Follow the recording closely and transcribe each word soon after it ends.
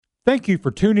Thank you for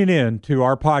tuning in to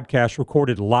our podcast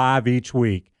recorded live each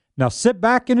week. Now sit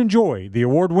back and enjoy the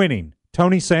award-winning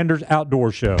Tony Sanders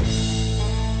Outdoor Show.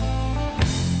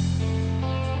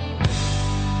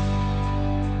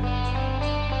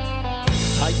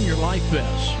 Tighten your life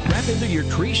vest, strap into your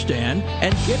tree stand,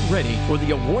 and get ready for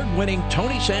the award-winning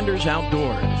Tony Sanders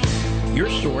Outdoors,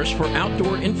 your source for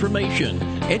outdoor information,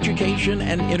 education,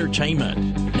 and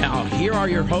entertainment. Now, here are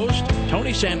your hosts,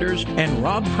 Tony Sanders and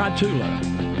Rob Pratula.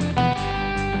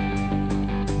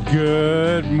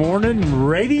 Good morning,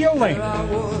 Radio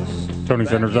Land. Tony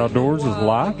Sanders Outdoors is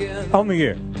live on the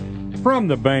air from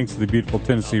the banks of the beautiful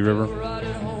Tennessee River,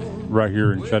 right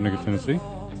here in Chattanooga, Tennessee.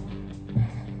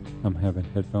 I'm having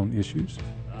headphone issues.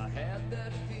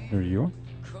 There you are.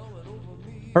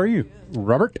 How are you,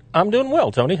 Robert? I'm doing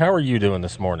well, Tony. How are you doing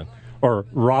this morning? Or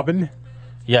Robin?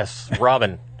 Yes,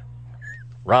 Robin.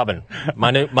 Robin.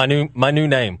 My new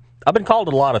name. I've been called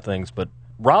a lot of things, but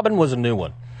Robin was a new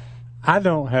one. I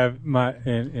don't have my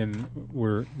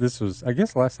this was, I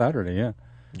guess, last Saturday. Yeah.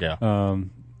 Yeah.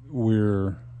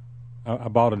 I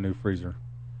bought a new freezer.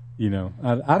 You know,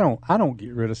 I don't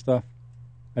get rid of stuff.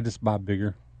 I just buy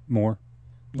bigger, more.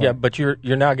 Yeah, but you're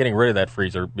now getting rid of that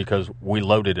freezer because we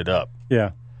loaded it up.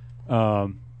 Yeah.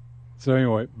 So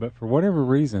anyway, but for whatever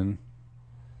reason,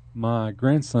 my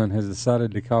grandson has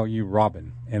decided to call you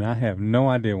Robin, and I have no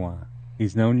idea why.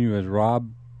 He's known you as Rob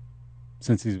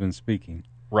since he's been speaking.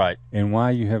 Right. And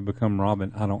why you have become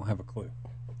Robin, I don't have a clue.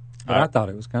 But I thought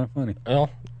it was kind of funny. Well,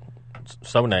 it's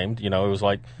so named. You know, it was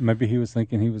like... Maybe he was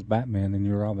thinking he was Batman and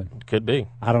you're Robin. Could be.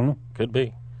 I don't know. Could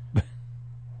be.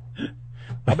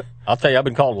 I'll tell you, I've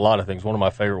been called a lot of things. One of my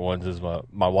favorite ones is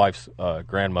my wife's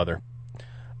grandmother.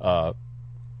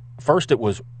 First it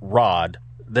was Rod,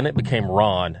 then it became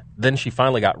Ron, then she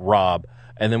finally got Rob,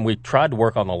 and then we tried to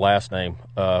work on the last name,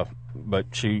 but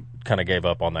she kind of gave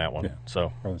up on that one. Yeah,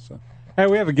 so. Probably so. Hey,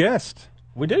 we have a guest.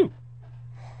 We do.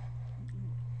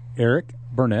 Eric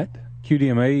Burnett,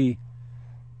 QDMA.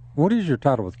 What is your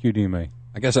title with QDMA?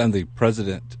 I guess I'm the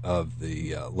president of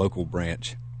the local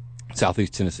branch,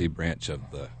 Southeast Tennessee branch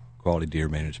of the Quality Deer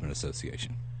Management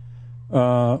Association.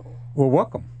 Well,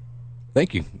 welcome.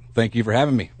 Thank you. Thank you for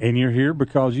having me. And you're here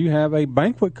because you have a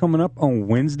banquet coming up on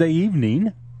Wednesday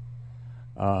evening.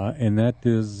 And that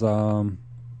is,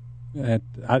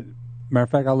 matter of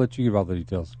fact, I'll let you give all the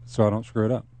details so I don't screw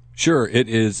it up. Sure. It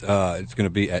is. It's going to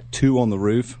be at 2 on the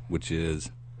Roof, which is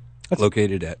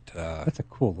located at... that's a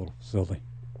cool little facility.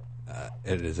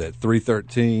 It is at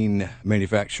 313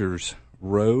 Manufacturers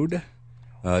Road.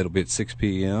 It'll be at 6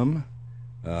 p.m.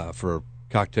 For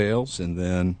cocktails, and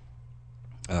then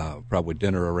probably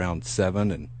dinner around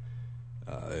 7, and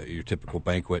your typical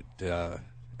banquet,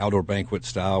 outdoor banquet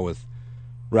style with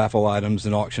raffle items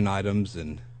and auction items,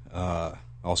 and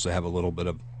also have a little bit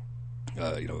of,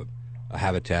 a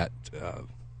habitat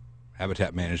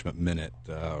management minute,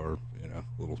 or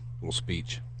little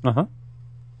speech.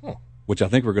 Which I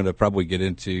think we're going to probably get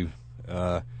into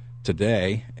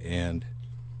today, and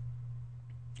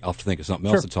I'll have to think of something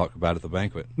else to talk about at the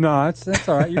banquet. No, that's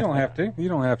all right. You don't have to. You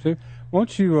don't have to. Why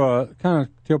don't you kind of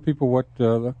tell people what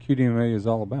the QDMA is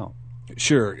all about?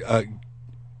 Sure.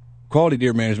 Quality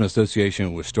Deer Management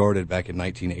Association was started back in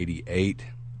 1988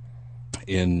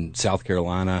 in South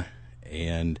Carolina,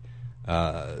 and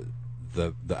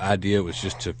the idea was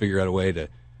just to figure out a way to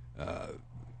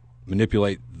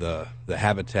manipulate the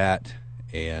habitat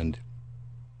and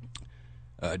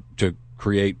to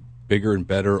create bigger and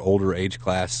better older age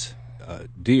class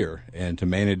deer, and to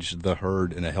manage the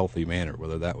herd in a healthy manner,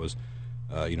 whether that was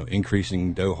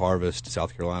increasing doe harvest.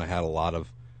 South Carolina had a lot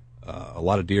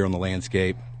of deer on the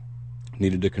landscape,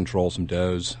 needed to control some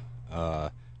does,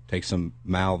 take some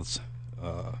mouths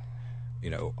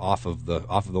off of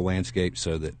the landscape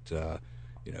so that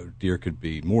deer could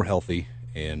be more healthy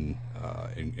and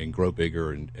grow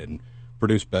bigger and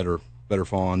produce better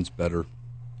fawns, better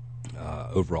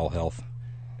overall health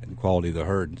and quality of the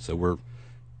herd. So we're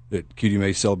at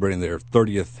QDMA celebrating their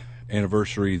 30th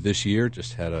anniversary this year.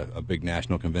 Just had a big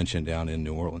national convention down in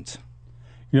New Orleans.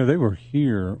 They were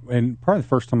here, and probably the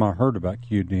first time I heard about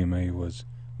QDMA was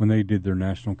when they did their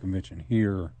national convention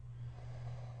here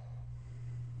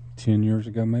 10 years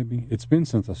ago, maybe. It's been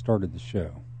since I started the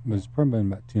show, but it's probably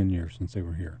been about 10 years since they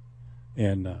were here.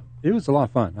 And it was a lot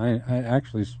of fun. That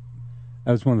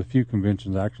was one of the few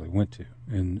conventions I actually went to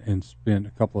and spent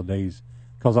a couple of days,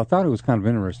 because I thought it was kind of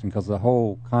interesting, because the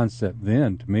whole concept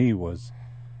then to me was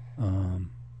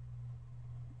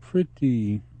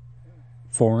pretty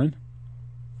foreign,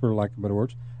 for lack of better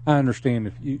words. I understand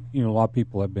if a lot of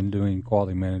people have been doing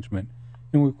quality management,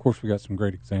 and of course we got some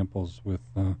great examples with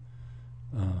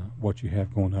what you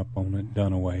have going up on it,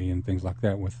 Dunaway and things like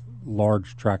that with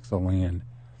large tracts of land.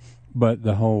 But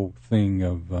the whole thing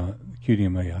of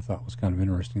QDMA I thought was kind of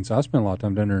interesting. So I spent a lot of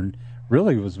time down there and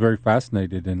really was very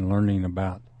fascinated in learning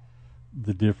about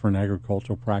the different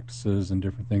agricultural practices and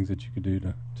different things that you could do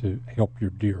to help your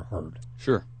deer herd.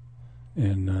 Sure.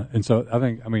 And so I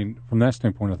think, I mean, from that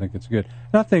standpoint, I think it's good.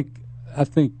 And I think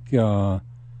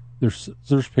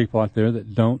there's people out there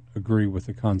that don't agree with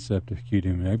the concept of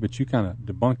QDMA, but you kind of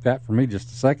debunked that for me just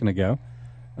a second ago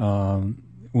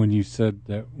when you said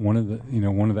that one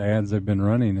of the ads they've been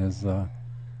running is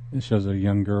it shows a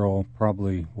young girl,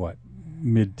 probably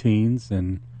mid-teens,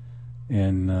 and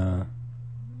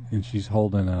she's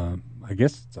holding I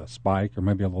guess it's a spike or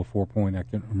maybe a little 4-point. I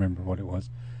can't remember what it was,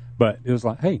 but it was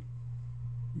like, hey,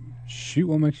 shoot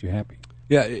what makes you happy.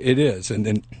 Yeah, it is,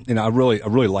 and I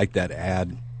really like that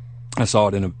ad. I saw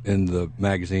it in the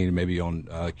magazine, maybe on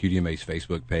QDMA's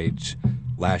Facebook page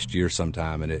last year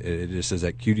sometime, and it just says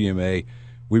that QDMA,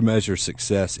 we measure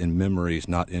success in memories,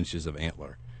 not inches of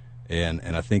antler, and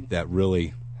I think that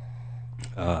really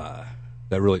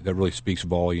speaks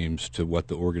volumes to what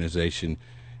the organization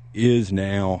is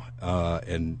now,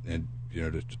 and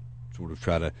to sort of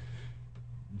try to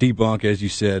debunk, as you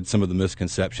said, some of the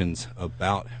misconceptions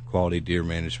about quality deer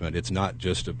management. It's not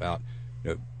just about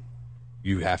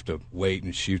you have to wait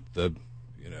and shoot the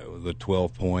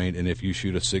 12-point, and if you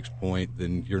shoot a 6-point,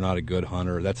 then you're not a good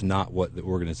hunter. That's not what the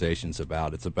organization's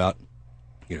about. It's about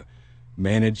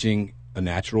managing a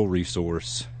natural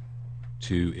resource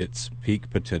to its peak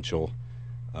potential,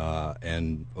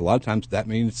 and a lot of times that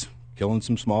means killing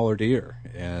some smaller deer,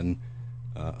 and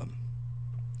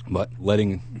but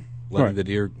letting Right. the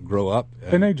deer grow up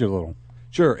And age a little.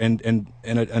 Sure, and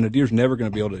a deer's never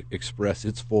going to be able to express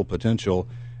its full potential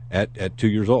at 2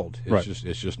 years old. It's Right.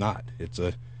 just not. It's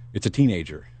a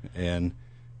teenager, and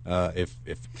if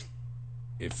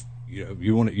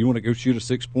you want to go shoot a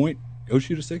 6-point, go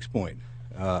shoot a 6-point.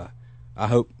 I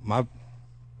hope my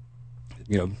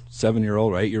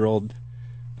 7-year-old or 8-year-old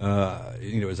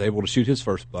is able to shoot his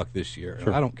first buck this year.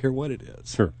 Sure. I don't care what it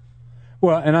is. Sure.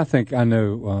 Well, and I think I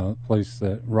know a place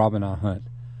that Rob and I hunt.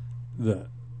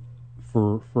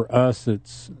 For us,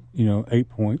 it's 8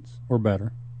 points or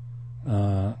better.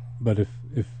 But if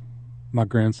my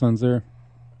grandson's there,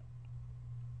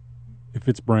 if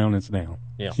it's brown, it's down.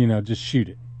 Yeah. Just shoot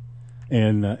it.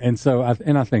 And so I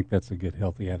think that's a good,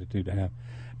 healthy attitude to have.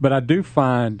 But I do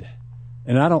find,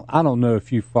 and I don't know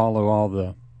if you follow all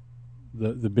the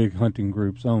big hunting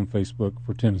groups on Facebook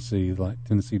for Tennessee, like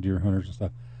Tennessee Deer Hunters and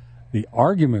stuff. The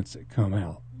arguments that come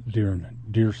out during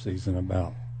deer season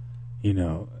about,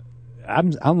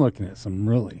 I'm looking at some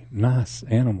really nice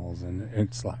animals, and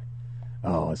it's like,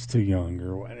 oh, it's too young,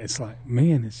 or what. It's like,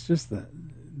 man, it's just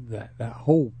that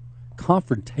whole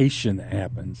confrontation that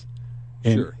happens,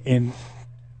 and Sure. and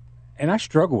I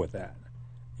struggle with that.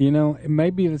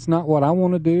 Maybe it's not what I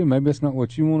want to do, maybe it's not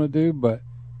what you want to do, but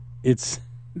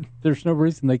there's no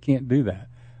reason they can't do that.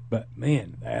 But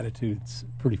man, the attitude's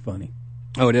pretty funny.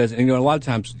 Oh, it is. And a lot of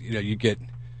times, you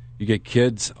get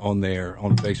kids on there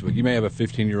on Facebook. You may have a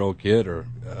 15-year-old kid, or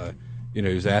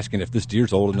who's asking if this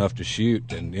deer's old enough to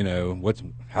shoot, and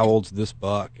how old's this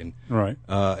buck, and Right.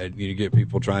 And you get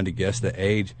people trying to guess the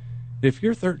age. If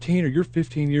you're 13 or you're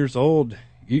 15 years old,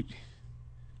 you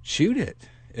shoot it.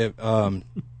 If,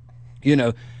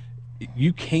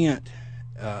 you can't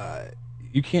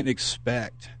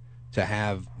expect to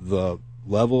have the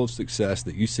level of success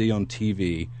that you see on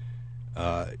TV.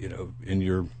 In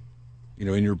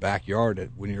your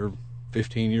backyard when you're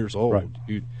 15 years old. Right.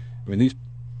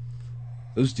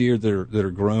 Those deer that are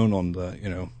grown on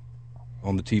the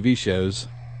on the TV shows.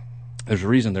 There's a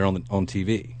reason they're on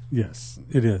TV. Yes,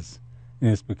 it is,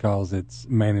 and it's because it's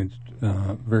managed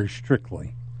very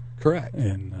strictly. Correct.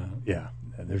 And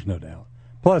there's no doubt.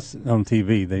 Plus, on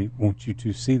TV, they want you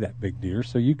to see that big deer,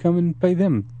 so you come and pay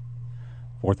them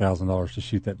 $4,000 to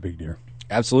shoot that big deer.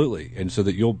 Absolutely, and so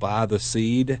that you'll buy the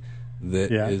seed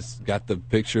that Yeah. is got the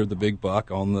picture of the big buck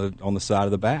on the side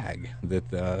of the bag that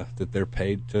they're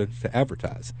paid to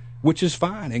advertise, which is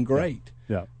fine and great.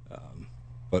 Yeah.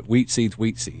 But wheat seed's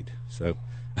wheat seed. So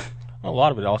A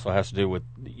lot of it also has to do with,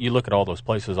 you look at all those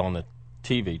places on the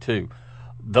TV too.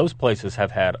 Those places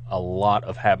have had a lot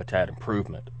of habitat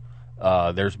improvement.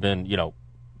 There's been,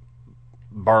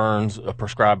 burns,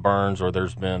 prescribed burns, or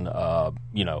there's been,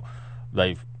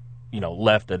 they've,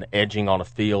 left an edging on a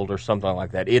field or something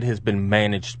like that. It has been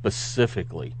managed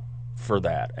specifically for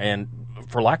that. And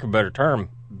for lack of a better term,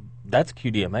 that's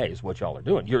QDMA is what y'all are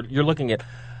doing. You're looking at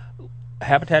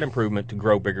habitat improvement to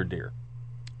grow bigger deer.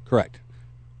 correct.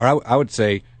 Or I would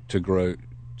say to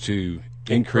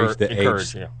increase the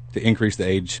encourage, age to increase the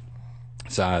age,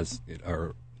 size,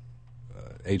 or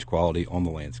age quality on the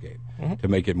landscape to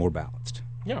make it more balanced.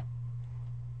 Yeah,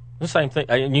 the same thing.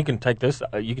 And you can take this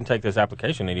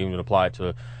application and even apply it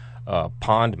to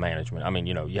pond management. I mean,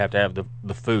 you have to have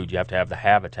the food, you have to have the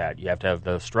habitat, you have to have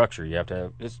the structure, you have to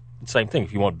have. It's the same thing.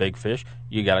 If you want big fish,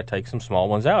 you got to take some small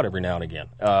ones out every now and again.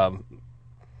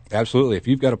 Absolutely. If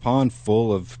you've got a pond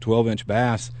full of 12-inch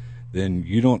bass, then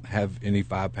you don't have any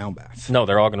 5-pound bass. No,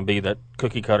 they're all going to be that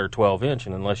cookie cutter 12-inch,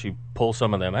 and unless you pull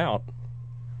some of them out,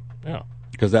 yeah.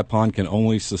 Because that pond can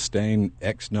only sustain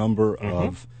X number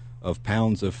of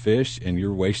pounds of fish, and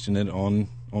you're wasting it on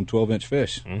 12-inch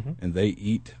fish, and they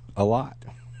eat a lot.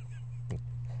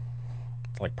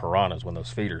 It's like piranhas when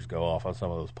those feeders go off on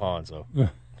some of those ponds, though.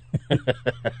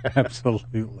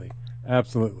 Absolutely.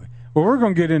 Well, we're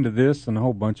going to get into this and a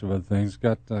whole bunch of other things.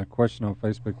 Got a question on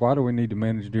Facebook. Why do we need to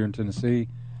manage deer in Tennessee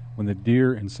when the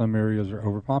deer in some areas are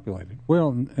overpopulated? Well,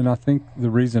 and I think the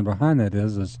reason behind that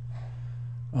is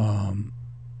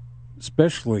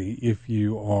especially if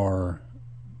you are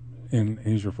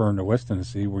he's referring to West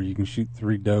Tennessee, where you can shoot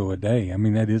 3 doe a day. I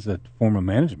mean, that is a form of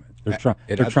management. They're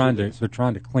trying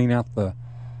to clean out the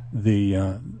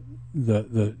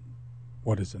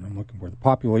what is it I'm looking for? The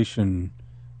population.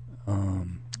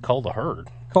 Cull the herd.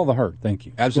 Cull the herd. Thank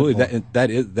you. Absolutely.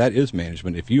 That is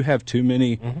management. If you have too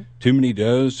many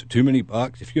does, too many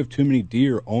bucks, if you have too many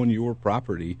deer on your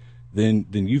property, then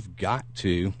you've got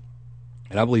to,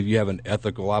 and I believe you have an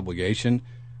ethical obligation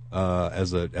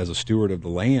as a steward of the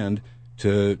land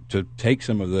to take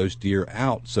some of those deer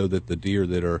out so that the deer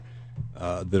that are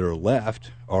left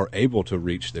are able to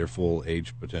reach their full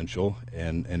age potential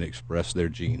and express their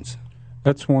genes.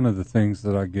 That's one of the things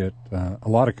that I get a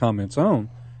lot of comments on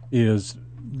is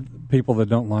people that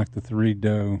don't like the 3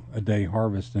 doe a day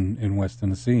harvest in West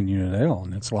Tennessee and Unit L,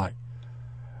 and it's like,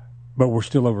 but we're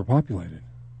still overpopulated.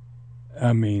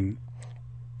 I mean,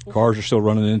 cars are still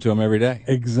running into them every day.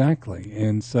 Exactly,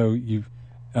 and so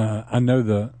I know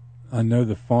the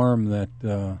farm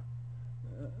that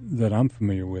I'm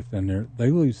familiar with, and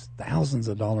they lose thousands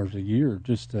of dollars a year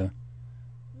just to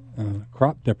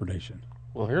crop depredation.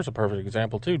 Well, here's a perfect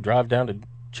example too. Drive down to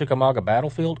Chickamauga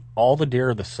Battlefield. All the deer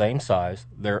are the same size.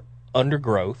 They're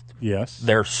undergrowth. Yes.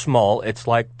 They're small. It's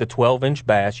like the 12-inch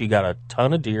bass. You got a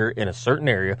ton of deer in a certain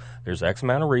area. There's X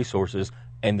amount of resources,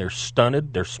 and they're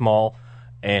stunted. They're small,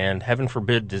 and heaven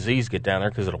forbid disease get down there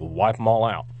because it'll wipe them all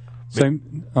out.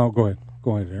 Oh, go ahead.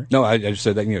 Go ahead, Eric. No, I just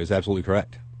said that. It's absolutely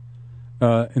correct.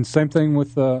 And same thing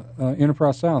with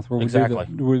Enterprise South, where we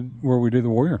do the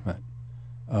warrior hunt.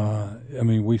 I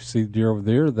mean, we see deer over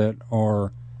there that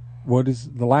are. What is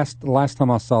the last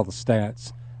time I saw the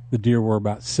stats? The deer were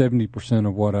about 70%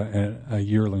 of what a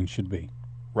yearling should be.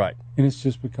 Right, and it's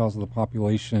just because of the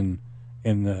population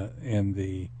and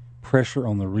the pressure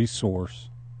on the resource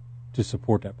to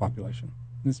support that population.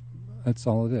 That's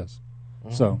all it is.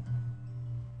 So,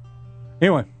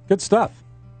 anyway, good stuff.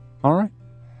 All right,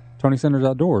 Tony Sanders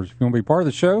Outdoors. If you want to be part of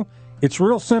the show, it's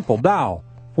real simple. Dial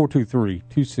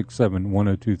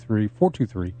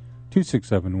 423-267-1023.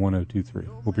 423-267-1023.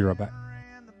 We'll be right back.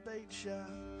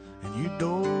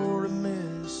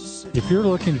 If you're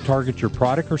looking to target your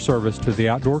product or service to the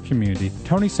outdoor community,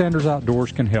 Tony Sanders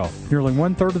Outdoors can help. Nearly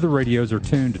 1/3 of the radios are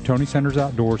tuned to Tony Sanders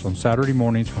Outdoors on Saturday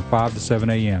mornings from 5 to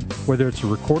 7 a.m. Whether it's a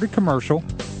recorded commercial,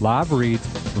 live reads,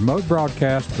 remote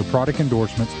broadcast, or product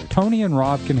endorsements, Tony and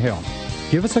Rob can help.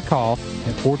 Give us a call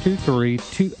at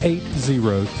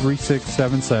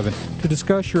 423-280-3677 to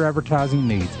discuss your advertising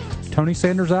needs. Tony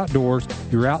Sanders Outdoors,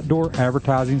 your outdoor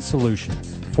advertising solution.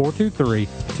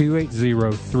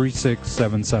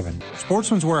 423-280-3677.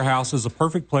 Sportsman's Warehouse is a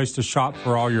perfect place to shop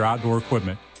for all your outdoor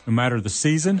equipment. No matter the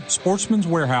season, Sportsman's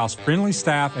Warehouse friendly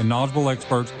staff and knowledgeable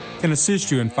experts can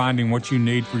assist you in finding what you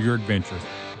need for your adventure.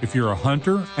 If you're a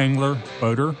hunter, angler,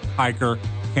 boater, hiker,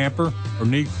 camper, or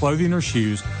need clothing or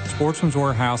shoes, Sportsman's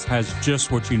Warehouse has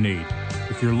just what you need.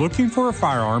 If you're looking for a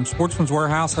firearm, Sportsman's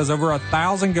Warehouse has over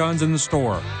 1,000 guns in the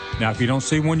store. Now, if you don't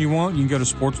see one you want, you can go to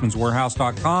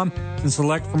sportsmanswarehouse.com and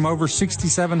select from over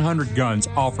 6,700 guns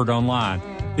offered online.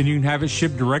 Then you can have it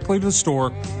shipped directly to the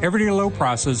store, everyday low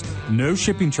prices, no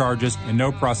shipping charges, and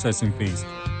no processing fees.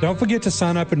 Don't forget to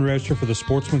sign up and register for the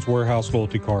Sportsman's Warehouse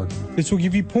Loyalty Card. This will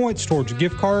give you points towards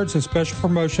gift cards and special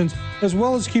promotions, as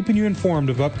well as keeping you informed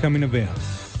of upcoming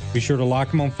events. Be sure to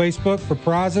like them on Facebook for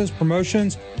prizes,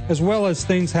 promotions, as well as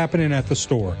things happening at the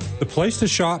store. The place to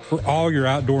shop for all your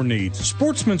outdoor needs.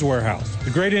 Sportsman's Warehouse,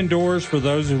 the great indoors for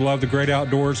those who love the great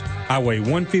outdoors. Highway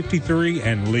 153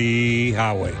 and Lee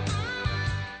Highway.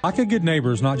 Like a good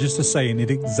neighbor is not just a saying, it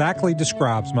exactly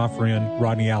describes my friend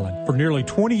Rodney Allen. For nearly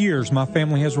 20 years, my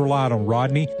family has relied on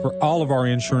Rodney for all of our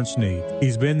insurance needs.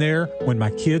 He's been there when my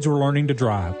kids were learning to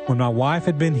drive, when my wife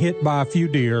had been hit by a few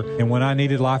deer, and when I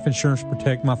needed life insurance to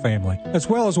protect my family, as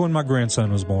well as when my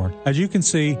grandson was born. As you can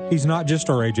see, he's not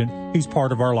just our agent, he's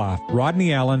part of our life.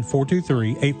 Rodney Allen,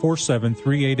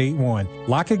 423-847-3881.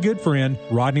 Like a good friend,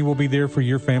 Rodney will be there for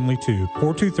your family too.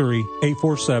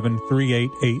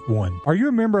 423-847-3881. Are you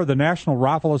a member of the National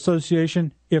Rifle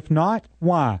Association? If not,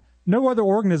 why? No other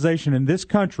organization in this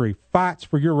country fights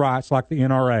for your rights like the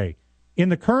NRA. In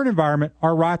the current environment,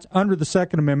 our rights under the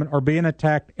Second Amendment are being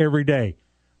attacked every day.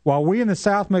 While we in the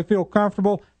South may feel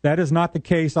comfortable, that is not the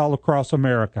case all across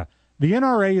America. The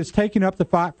NRA is taking up the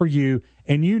fight for you,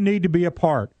 and you need to be a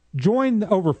part. Join the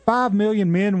over 5 million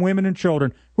men, women, and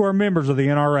children who are members of the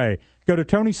NRA. Go to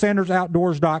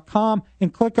TonySandersOutdoors.com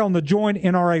and click on the Join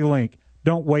NRA link.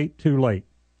 Don't wait too late.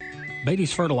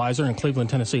 Beatty's Fertilizer in Cleveland,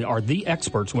 Tennessee are the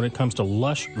experts when it comes to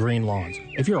lush green lawns.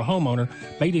 If you're a homeowner,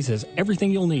 Beatty's has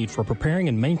everything you'll need for preparing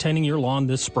and maintaining your lawn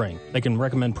this spring. They can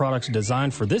recommend products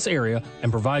designed for this area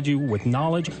and provide you with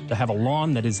knowledge to have a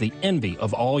lawn that is the envy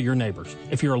of all your neighbors.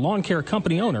 If you're a lawn care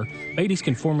company owner, Beatty's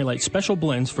can formulate special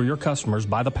blends for your customers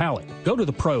by the pallet. Go to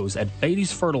the pros at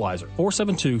Beatty's Fertilizer,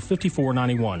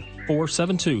 472-5491,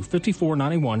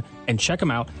 472-5491, and check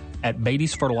them out at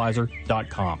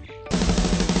Beatty'sFertilizer.com.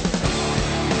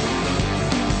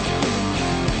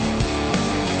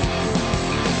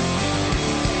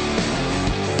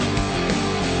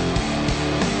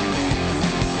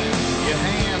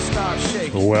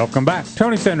 Welcome back.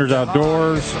 Tony Sanders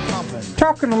Outdoors.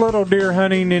 Talking a little deer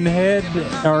hunting in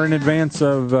advance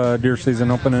of deer season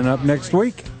opening up next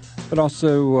week. But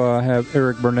also have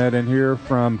Eric Burnett in here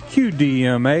from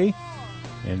QDMA.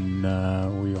 And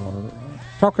we are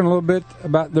talking a little bit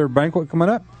about their banquet coming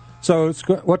up. So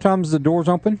what time is the doors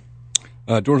open?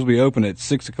 Doors will be open at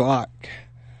 6 o'clock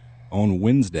on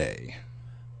Wednesday.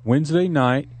 Wednesday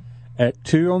night at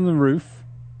 2 on the roof.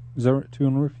 Is that right? 2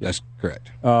 on the roof? That's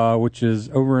correct. Which is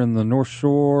over in the North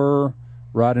Shore,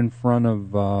 right in front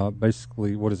of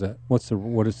basically, what is that?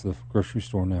 What is the grocery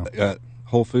store now?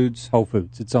 Whole Foods. Whole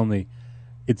Foods. It's on the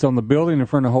building in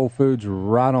front of Whole Foods,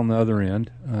 right on the other end.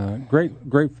 Great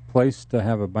place to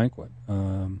have a banquet.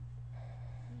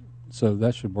 So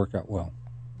that should work out well.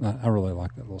 I really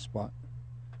like that little spot.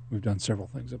 We've done several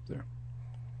things up there.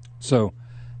 So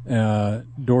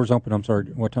doors open. I'm sorry.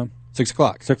 What time? 6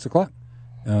 o'clock. 6 o'clock.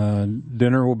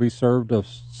 Dinner will be served of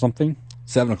something?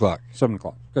 7 o'clock. 7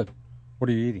 o'clock. Good. What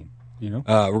are you eating? Do you know?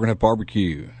 We're going to have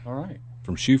barbecue. All right.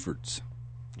 From Shuford's.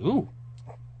 Ooh.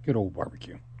 Good old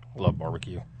barbecue. Love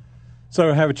barbecue.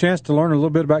 So have a chance to learn a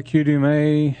little bit about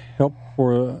QDMA, help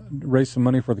raise some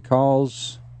money for the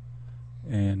cause,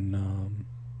 and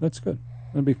that's good.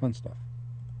 It'll be fun stuff.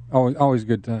 Always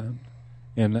good time.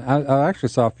 And I actually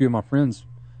saw a few of my friends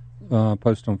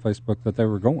post on Facebook that they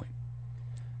were going.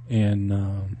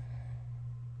 And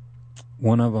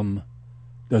one of them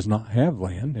does not have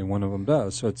land, and one of them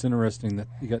does. So it's interesting that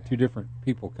you got two different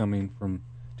people coming from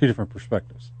two different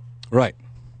perspectives. Right.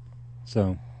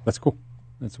 So that's cool.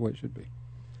 That's the way it should be.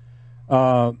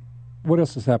 What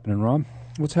else is happening, Rob?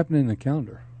 What's happening in the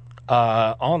calendar?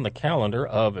 On the calendar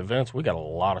of events, we got a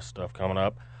lot of stuff coming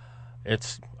up.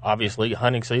 It's obviously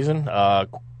hunting season.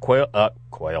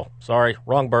 Quail. Sorry,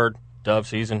 wrong bird. Dove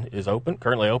season is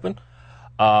currently open.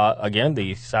 Again,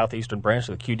 the southeastern branch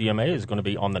of the QDMA is going to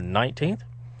be on the 19th.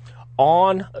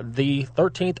 On the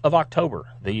 13th of October,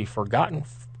 the Forgotten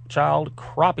Child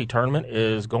Crappie Tournament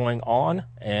is going on,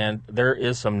 and there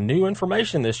is some new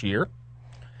information this year.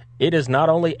 It is not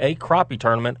only a crappie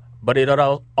tournament, but it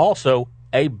is also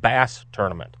a bass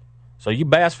tournament. So you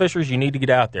bass fishers, you need to get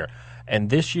out there.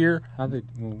 And this year...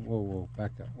 Whoa,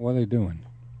 back up. What are they doing?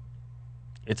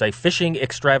 It's a fishing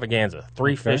extravaganza.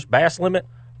 3 fish bass limit,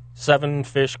 7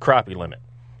 fish crappie limit.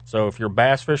 So if you're a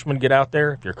bass fisherman, get out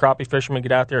there. If you're a crappie fisherman,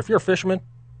 get out there. If you're a fisherman,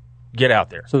 get out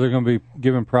there. So they're going to be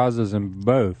giving prizes in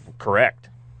both. Correct.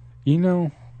 You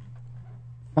know,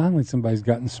 finally somebody's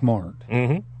gotten smart.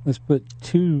 Mm-hmm. Let's put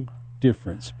 2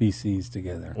 different species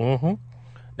together. Mm-hmm.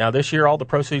 Now, this year, all the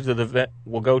proceeds of the event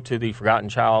will go to the Forgotten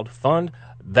Child Fund.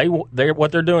 What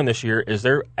they're doing this year is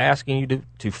they're asking you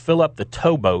to fill up the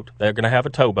towboat. They're going to have a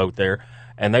towboat there,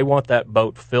 and they want that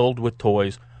boat filled with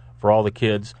toys for all the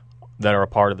kids that are a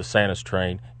part of the Santa's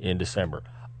train in December.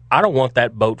 I don't want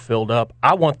that boat filled up.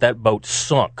 I want that boat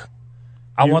sunk.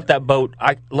 I want that boat.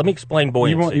 Let me explain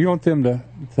buoyancy. You want them to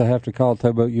have to call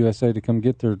Towboat USA to come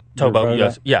get their Towboat, boat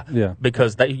yes, out? Yeah.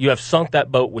 Because you have sunk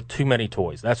that boat with too many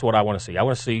toys. That's what I want to see. I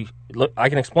want to see. Look, I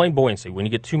can explain buoyancy. When you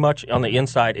get too much on the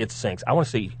inside, it sinks. I want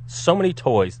to see so many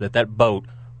toys that boat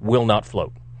will not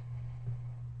float.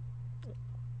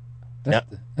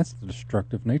 That's the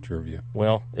destructive nature of you.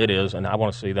 Well, it is, and I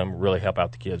want to see them really help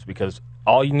out the kids, because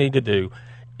all you need to do,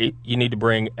 you need to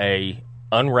bring a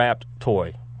unwrapped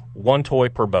toy, one toy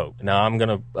per boat. Now I'm going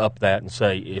to up that and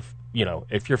say, if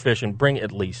you're fishing, bring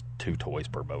at least 2 toys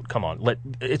per boat. Come on,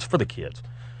 it's for the kids.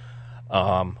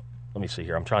 Let me see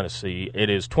here. I'm trying to see.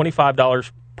 It is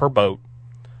 $25 per boat,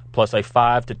 plus a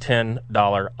 $5 to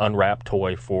 $10 unwrapped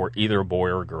toy for either a boy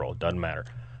or a girl. It doesn't matter.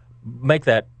 Make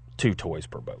that 2 toys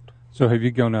per boat. So have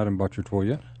you gone out and bought your toy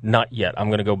yet? Not yet. I'm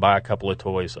going to go buy a couple of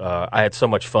toys. I had so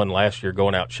much fun last year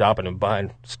going out shopping and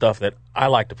buying stuff that I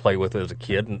like to play with as a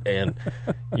kid, and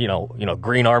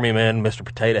Green Army Men, Mr.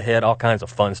 Potato Head, all kinds of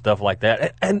fun stuff like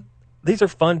that. And these are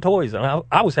fun toys, and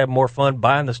I was having more fun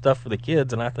buying the stuff for the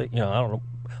kids, and I think, I don't know,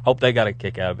 hope they got a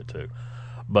kick out of it too.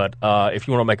 But if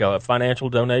you want to make a financial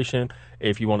donation,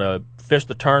 if you want to fish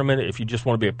the tournament, if you just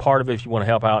want to be a part of it, if you want to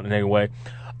help out in any way,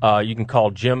 you can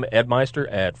call Jim Edmeister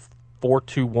at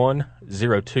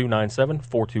 421-0297,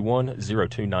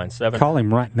 421-0297. Call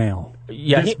him right now.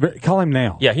 Yeah, call him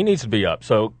now. Yeah, he needs to be up.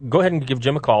 So go ahead and give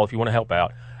Jim a call if you want to help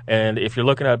out. And if you're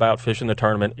looking at about fishing the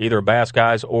tournament, either bass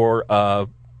guys or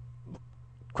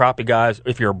crappie guys,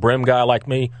 if you're a brim guy like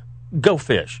me, go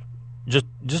fish. Just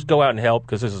go out and help,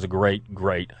 because this is a great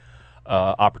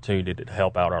opportunity to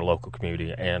help out our local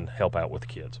community and help out with the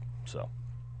kids. So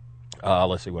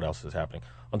let's see what else is happening.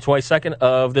 On the 22nd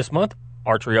of this month,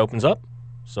 archery opens up,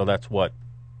 so that's what?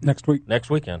 Next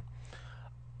weekend.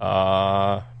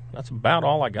 That's about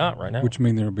all I got right now. Which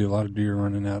means there will be a lot of deer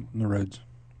running out in the roads.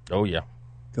 Oh, yeah.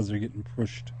 Because they're getting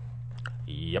pushed.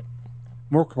 Yep.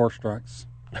 More car strikes.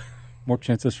 More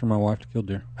chances for my wife to kill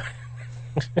deer.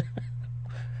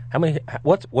 How many?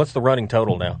 What's the running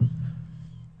total now?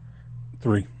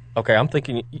 3. Okay, I'm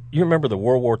thinking, you remember the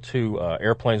World War II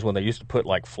airplanes when they used to put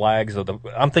like flags of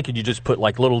I'm thinking you just put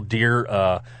like little deer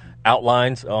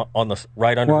outlines on the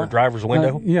right under the driver's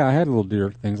window. Yeah, I had little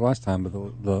deer things last time, but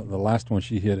the last one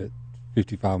she hit at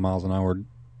 55 miles an hour,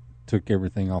 took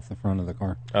everything off the front of the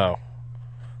car. Oh,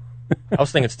 I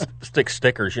was thinking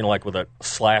stickers, like with a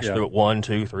slash through it, 1,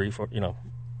 2, 3, 4,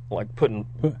 like putting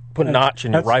notch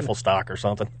in your rifle stock or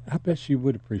something. I bet she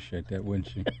would appreciate that, wouldn't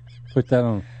she?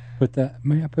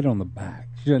 May I put it on the back?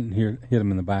 She doesn't hit them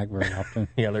in the back very often.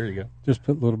 Yeah, there you go. Just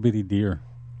put little bitty deer,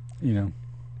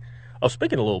 Oh,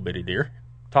 speaking of little bitty deer,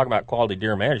 talking about quality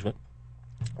deer management,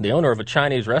 the owner of a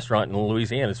Chinese restaurant in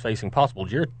Louisiana is facing possible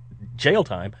jail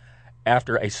time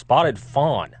after a spotted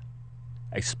fawn.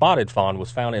 A spotted fawn was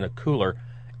found in a cooler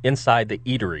inside the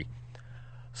eatery.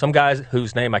 Some guy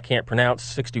whose name I can't pronounce,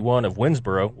 61 of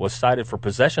Winsboro, was cited for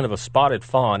possession of a spotted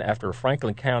fawn after a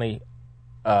Franklin Parish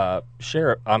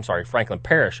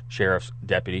Sheriff's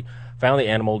deputy found the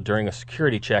animal during a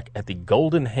security check at the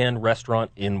Golden Hen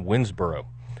restaurant in Winsboro.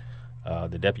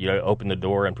 The deputy opened the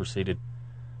door and proceeded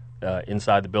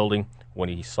inside the building when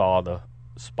he saw the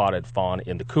spotted fawn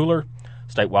in the cooler.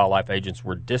 State wildlife agents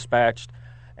were dispatched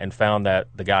and found that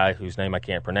the guy whose name I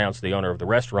can't pronounce, the owner of the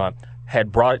restaurant,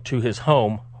 had brought it to his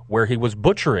home where he was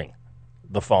butchering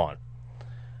the fawn.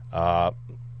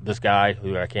 This guy,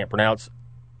 who I can't pronounce,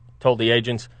 told the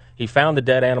agents he found the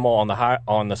dead animal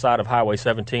on the side of Highway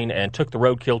 17 and took the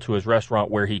roadkill to his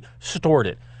restaurant where he stored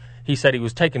it. He said he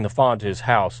was taking the fawn to his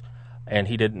house, and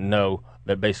he didn't know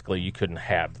that basically you couldn't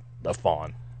have the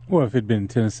fawn. Well, if it'd been in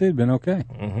Tennessee, it'd been okay.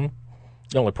 Mm-hmm.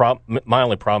 My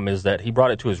only problem is that he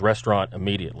brought it to his restaurant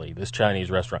immediately, this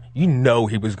Chinese restaurant. He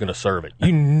was going to serve it.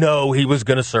 He was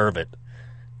going to serve it.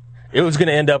 It was going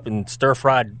to end up in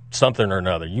stir-fried something or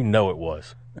another. It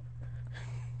was.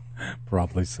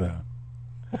 Probably so.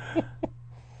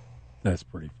 That's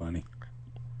pretty funny.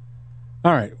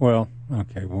 All right, well,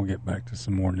 okay, we'll get back to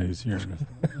some more news here in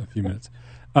a few minutes.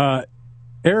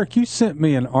 Eric, you sent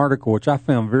me an article which I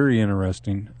found very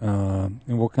interesting, and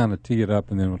we'll kind of tee it up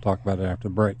and then we'll talk about it after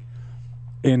the break.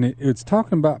 And it's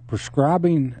talking about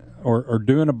prescribing or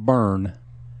doing a burn,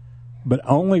 but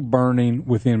only burning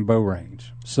within bow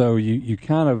range. So you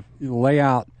kind of lay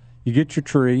out, you get your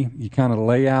tree, you kind of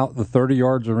lay out the 30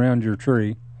 yards around your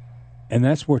tree, and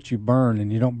that's what you burn,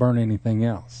 and you don't burn anything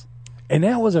else. And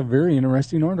that was a very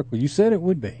interesting article. You said it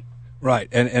would be. Right,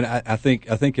 and I think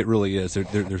it really is.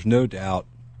 There's no doubt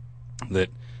that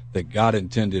God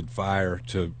intended fire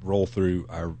to roll through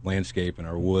our landscape and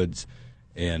our woods,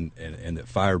 and that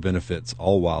fire benefits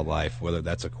all wildlife, whether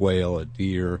that's a quail, a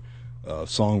deer,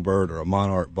 songbird or a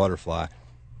monarch butterfly.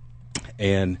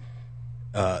 And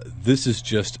this is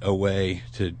just a way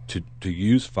to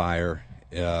use fire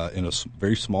in a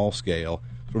very small scale,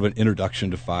 sort of an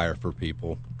introduction to fire for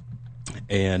people.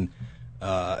 And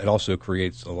it also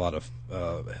creates a lot of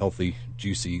healthy,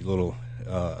 juicy little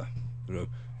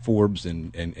forbs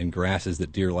and grasses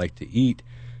that deer like to eat.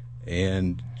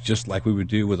 And just like we would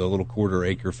do with a little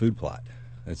quarter-acre food plot.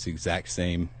 It's the exact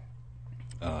same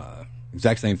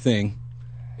thing,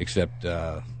 except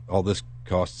all this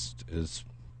costs is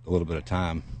a little bit of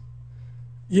time.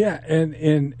 Yeah,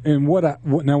 and what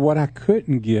I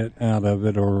couldn't get out of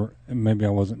it, or maybe I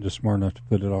wasn't just smart enough to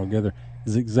put it all together,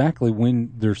 is exactly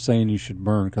when they're saying you should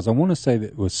burn. Because I want to say that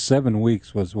it was 7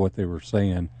 weeks was what they were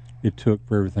saying it took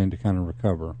for everything to kind of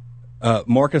recover.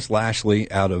 Marcus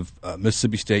Lashley out of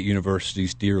Mississippi State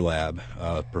University's Deer Lab,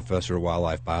 professor of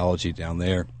wildlife biology down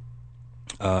there,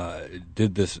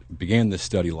 began this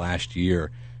study last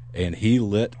year, and he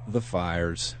lit the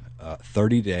fires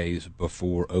 30 days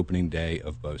before opening day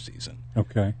of bow season.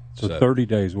 Okay, so 30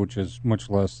 days, which is much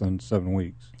less than 7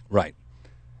 weeks. Right,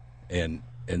 and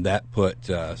that put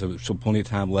so plenty of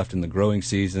time left in the growing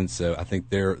season. So I think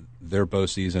their bow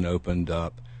season opened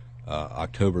up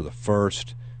October the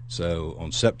 1st. So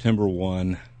on September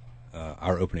 1,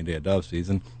 our opening day of dove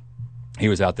season, he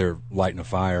was out there lighting a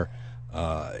fire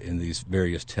in these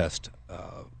various test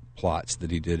plots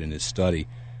that he did in his study,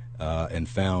 and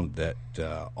found that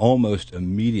almost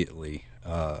immediately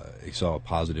he saw a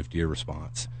positive deer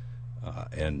response.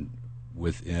 And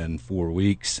within 4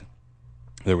 weeks,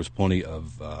 there was plenty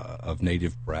of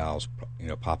native browse,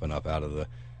 popping up out of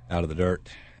the dirt,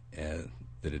 and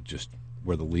that had just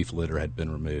where the leaf litter had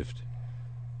been removed.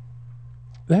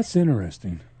 That's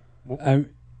interesting. Go ahead.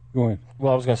 Well,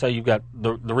 I was going to say you've got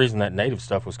the reason that native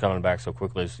stuff was coming back so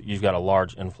quickly is you've got a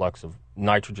large influx of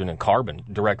nitrogen and carbon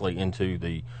directly into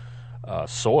the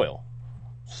soil.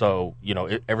 So,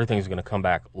 everything's going to come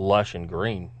back lush and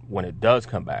green when it does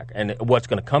come back. And what's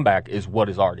going to come back is what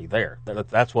is already there.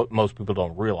 That's what most people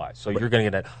don't realize. So you're going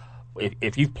to get that.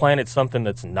 If you've planted something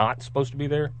that's not supposed to be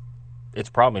there, it's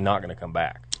probably not going to come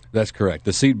back. That's correct.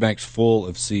 The seed bank's full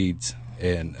of seeds,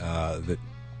 and that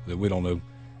we don't know.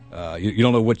 You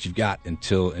don't know what you've got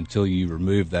until you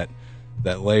remove that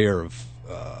layer of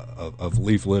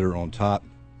leaf litter on top,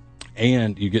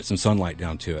 and you get some sunlight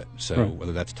down to it. So right.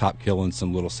 Whether that's top killing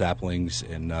some little saplings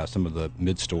and some of the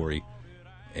mid-story,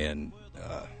 and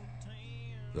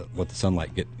let the sunlight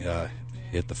hit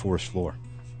the forest floor.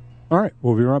 All right,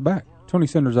 we'll be right back. Tony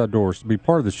Sanders Outdoors. To be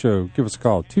part of the show, give us a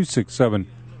call, 267-1023,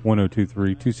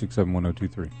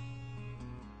 267-1023.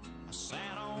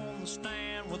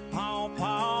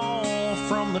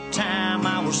 From the time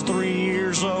I was 3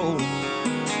 years old.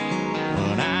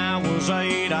 When I was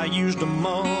 8, I used a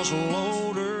muzzle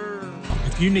loader.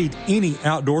 If you need any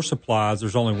outdoor supplies,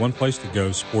 there's only one place to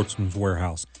go, Sportsman's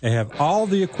Warehouse. They have all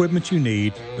the equipment you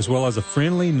need, as well as a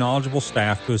friendly, knowledgeable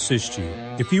staff to assist you.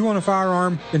 If you want a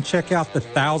firearm, then check out the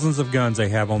thousands of guns they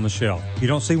have on the shelf. If you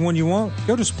don't see one you want,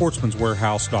 go to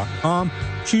sportsmanswarehouse.com.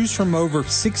 Choose from over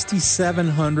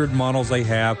 6,700 models they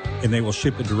have, and they will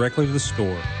ship it directly to the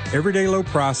store. Everyday low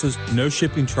prices, no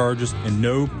shipping charges, and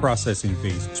no processing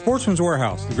fees. Sportsman's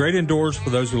Warehouse, the great indoors for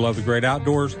those who love the great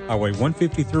outdoors, Highway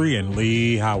 153 and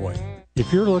Lee Highway.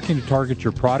 If you're looking to target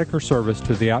your product or service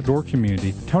to the outdoor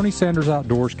community, Tony Sanders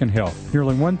Outdoors can help.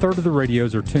 Nearly one-third of the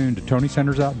radios are tuned to Tony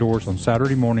Sanders Outdoors on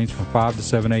Saturday mornings from 5 to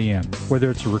 7 a.m. Whether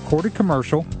it's a recorded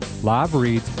commercial, live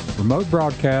reads, remote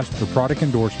broadcast, or product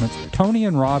endorsements, Tony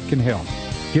and Rob can help.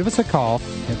 Give us a call at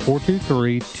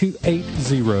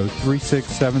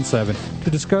 423-280-3677 to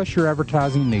discuss your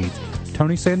advertising needs.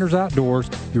 Tony Sanders Outdoors,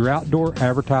 your outdoor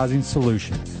advertising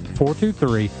solution.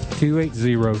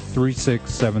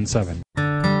 423-280-3677.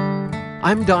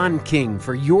 I'm Don King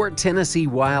for your Tennessee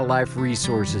Wildlife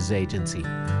Resources Agency.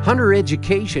 Hunter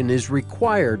education is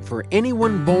required for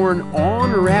anyone born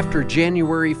on or after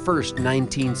January 1st,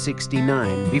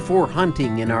 1969, before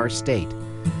hunting in our state.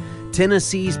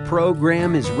 Tennessee's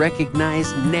program is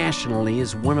recognized nationally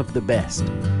as one of the best.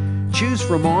 Choose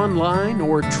from online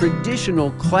or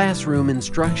traditional classroom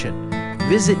instruction.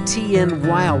 Visit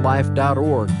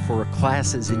tnwildlife.org for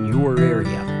classes in your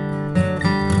area.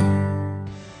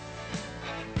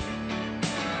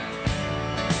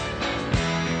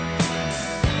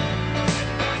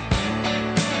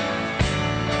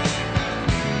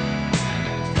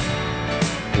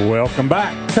 Welcome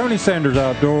back. Tony Sanders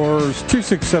Outdoors,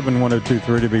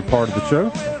 267-1023 to be part of the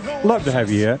show. Love to have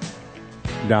you yet.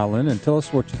 Dial in and tell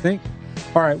us what you think.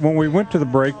 All right, when we went to the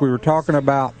break, we were talking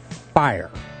about fire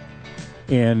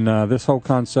and this whole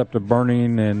concept of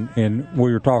burning, and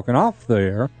we were talking off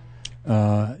there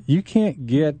you can't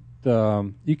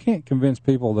convince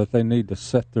people that they need to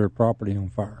set their property on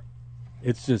fire.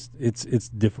 It's just it's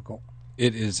difficult.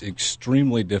 It is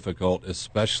extremely difficult,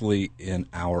 especially in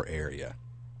our area.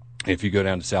 If you go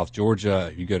down to South Georgia,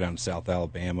 if you go down to South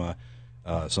Alabama,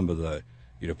 some of the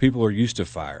people are used to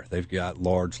fire. They've got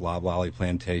large loblolly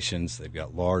plantations. They've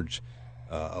got large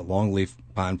longleaf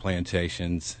pine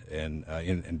plantations, and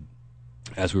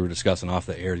as we were discussing off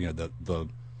the air,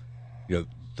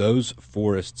 those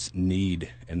forests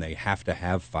need and they have to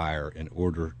have fire in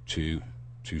order to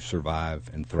survive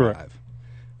and thrive. Correct.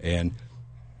 And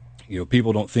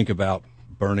people don't think about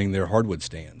burning their hardwood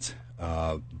stands,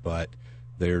 but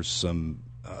there's some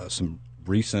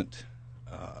recent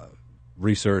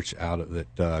research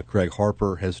that Craig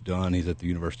Harper has done. He's at the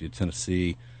University of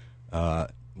Tennessee,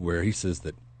 where he says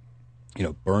that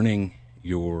burning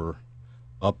your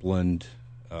upland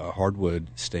hardwood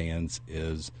stands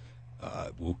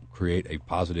will create a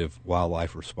positive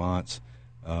wildlife response,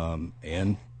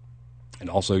 and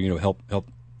also help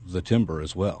the timber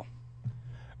as well.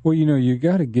 Well, you've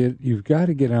got to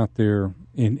get out there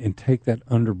and take that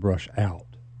underbrush out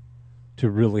to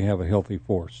really have a healthy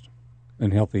forest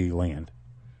and healthy land.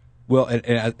 Well,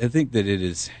 and I think that it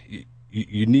is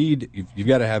you've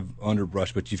got to have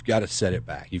underbrush, but you've got to set it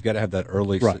back. You've got to have that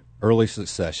early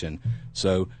succession.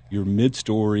 So your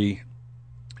mid-story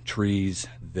trees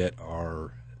that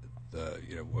are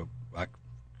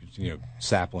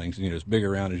saplings, as big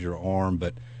around as your arm,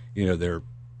 but they're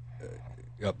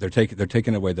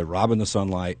taking away. They're robbing the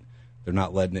sunlight. They're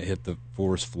not letting it hit the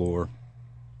forest floor.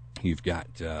 You've got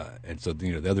and so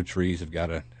the other trees have got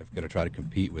to try to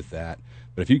compete with that.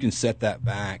 But if you can set that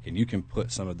back and you can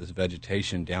put some of this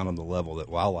vegetation down on the level that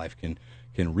wildlife can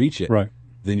reach it, right,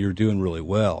 then you're doing really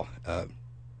well.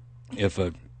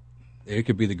 It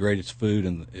could be the greatest food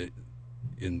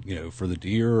in for the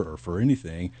deer or for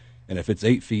anything, and if it's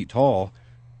 8 feet tall,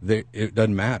 it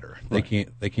doesn't matter. Right.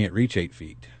 They can't reach 8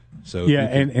 feet. So yeah,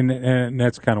 and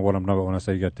that's kind of what I'm talking about when I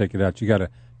say you got to take it out. You got to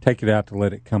take it out to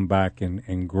let it come back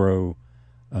and grow.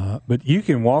 But you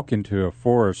can walk into a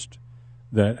forest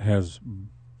that has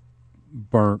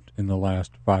burnt in the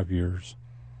last 5 years,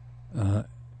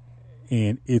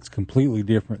 and it's completely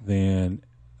different than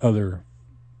other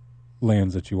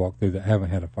lands that you walk through that haven't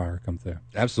had a fire come through.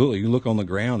 Absolutely. You look on the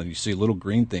ground and you see little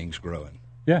green things growing.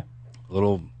 Yeah.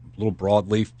 Little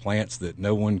broadleaf plants that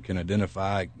no one can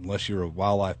identify unless you're a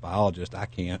wildlife biologist. I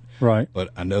can't. Right. But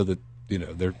I know that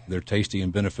they're tasty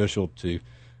and beneficial to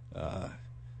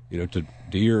to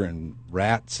deer and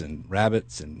rats and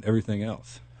rabbits and everything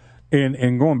else.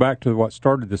 And going back to what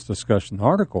started this discussion, the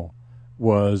article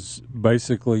was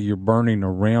basically you're burning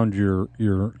around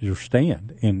your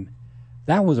stand, and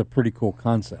that was a pretty cool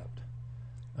concept.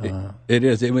 It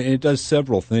is. It does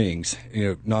several things.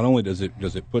 Not only does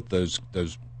it put those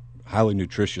highly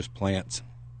nutritious plants,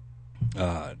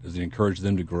 does it encourage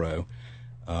them to grow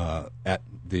at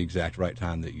the exact right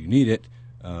time that you need it,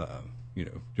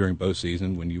 during bow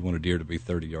season when you want a deer to be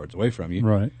 30 yards away from you.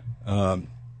 Right.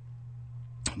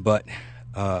 But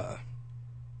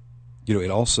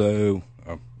it also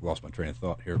lost my train of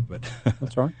thought here, but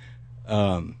that's all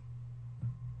right.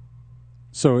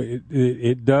 So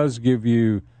it does give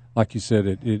you, like you said,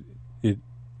 it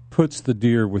puts the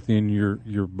deer within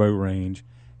your bow range,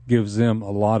 gives them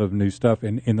a lot of new stuff.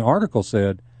 And the article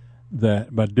said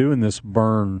that by doing this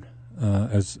burn,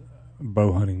 as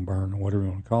bow hunting burn or whatever you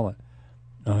want to call it,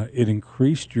 it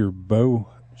increased your bow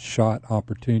shot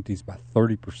opportunities by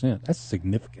 30%. That's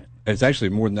significant. It's actually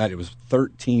more than that. It was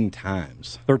 13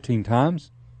 times. 13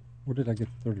 times? Where did I get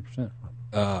the 30%?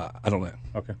 I don't know.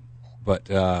 Okay.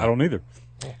 But I don't either.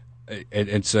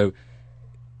 And so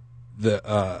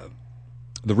the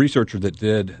researcher that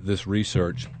did this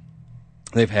research,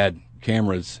 they've had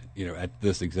cameras, at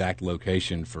this exact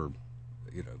location for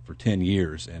 10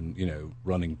 years and,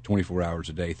 running 24 hours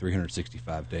a day,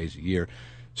 365 days a year.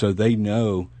 So they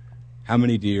know how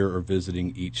many deer are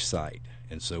visiting each site.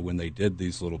 And so when they did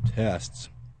these little tests,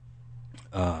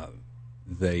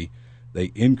 they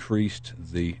increased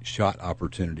the shot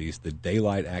opportunities, the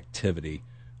daylight activity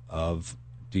of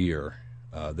deer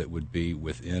that would be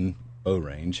within bow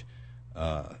range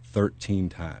 13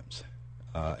 times.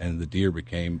 And the deer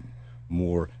became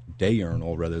more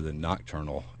diurnal rather than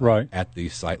nocturnal at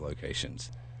these site locations.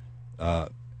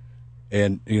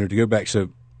 And to go back, so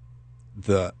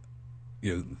the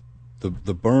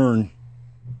burn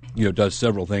does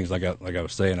several things, like I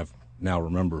was saying, I've now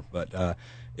remember, but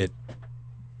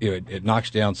it knocks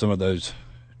down some of those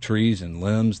trees and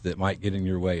limbs that might get in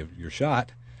your way of your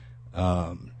shot.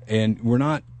 And we're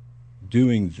not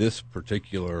doing this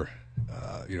particular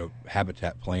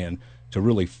habitat plan to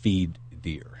really feed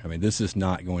deer. I mean, this is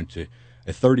not going to,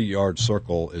 a 30-yard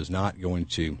circle is not going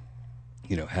to,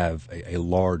 have a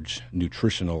large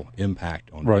nutritional impact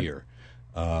on deer.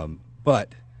 But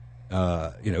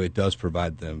it does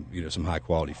provide them, some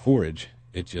high-quality forage.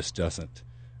 It just doesn't,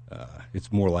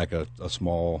 it's more like a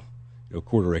small,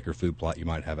 quarter-acre food plot you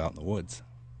might have out in the woods.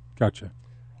 Gotcha.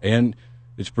 And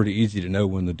it's pretty easy to know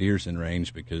when the deer's in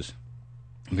range because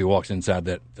if he walks inside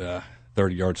that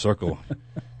 30-yard circle,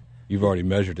 you've already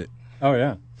measured it. Oh,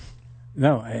 yeah.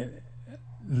 No,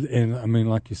 and I mean,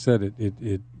 like you said,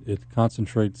 it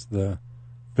concentrates the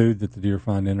food that the deer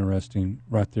find interesting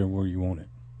right there where you want it.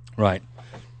 Right.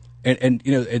 And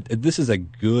this is a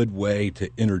good way to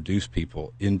introduce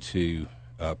people into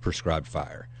prescribed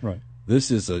fire. Right. This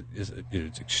is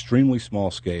it's extremely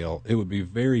small scale. It would be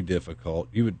very difficult.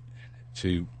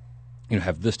 To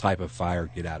have this type of fire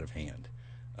get out of hand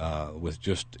with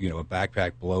just a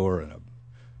backpack blower and a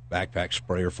backpack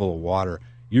sprayer full of water.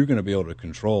 You're going to be able to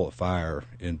control a fire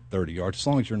in 30 yards as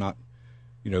long as you're not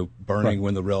burning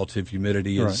when the relative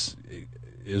humidity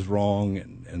is wrong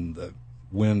and the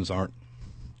winds aren't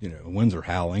winds are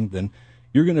howling. Then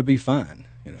you're going to be fine.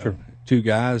 Sure. 2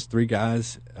 guys, 3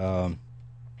 guys, and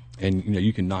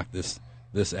you can knock this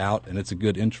out, and it's a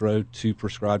good intro to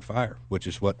prescribed fire, which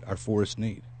is what our forests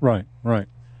need. Right. All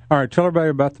right, tell everybody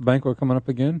about the banquet coming up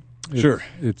again. Sure.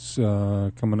 It's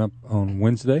coming up on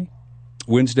Wednesday.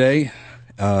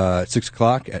 At 6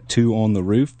 o'clock at 2 on the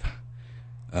Roof.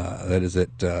 That is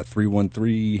at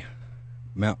 313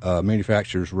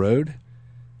 Manufacturers Road.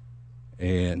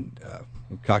 And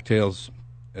cocktails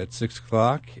at 6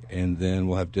 o'clock, and then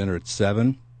we'll have dinner at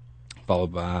 7,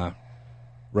 followed by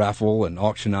raffle and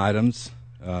auction items.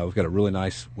 We've got a really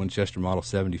nice Winchester Model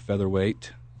 70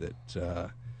 featherweight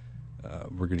that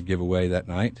we're going to give away that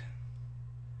night,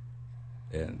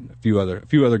 and a few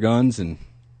other guns, and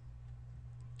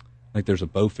I think there's a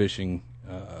bow fishing,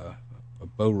 a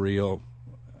bow reel.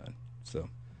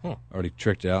 Already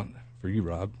tricked out for you,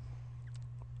 Rob.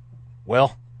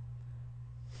 Well,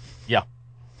 yeah.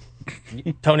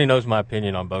 Tony knows my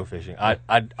opinion on bow fishing.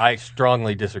 I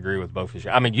strongly disagree with bow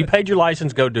fishing. I mean, you paid your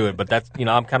license, go do it. But that's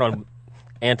I'm kind of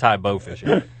anti-bow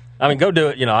fishing. I mean, go do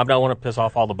it. I don't want to piss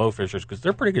off all the bow fishers because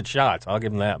they're pretty good shots. I'll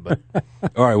give them that. But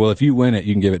all right, well, if you win it,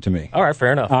 you can give it to me. All right,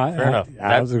 fair enough. Fair enough.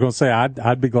 I was going to say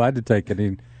I'd be glad to take it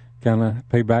and kind of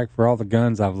pay back for all the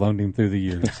guns I've loaned him through the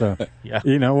years. So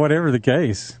yeah. Whatever the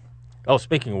case. Oh,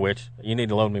 speaking of which, you need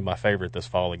to loan me my favorite this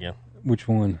fall again. Which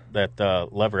one? That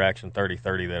lever action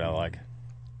 30-30 that I like.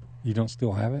 You don't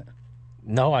still have it?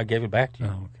 No, I gave it back to you.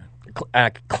 Oh, okay.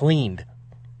 I cleaned.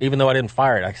 Even though I didn't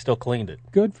fire it, I still cleaned it.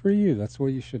 Good for you. That's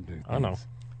what you should do. I know.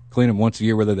 Clean them once a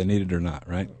year whether they need it or not,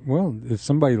 right? Well, if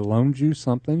somebody loans you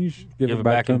something, you should give it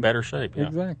back in better shape. Yeah.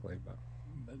 Exactly. But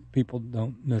people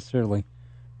don't necessarily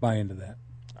buy into that.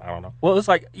 I don't know. Well, it's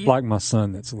like my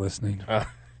son that's listening.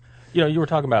 You were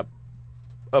talking about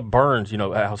burns,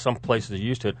 how some places are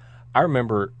used to it. I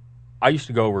remember I used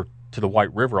to go over to the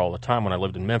White River all the time when I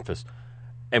lived in Memphis,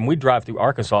 and we'd drive through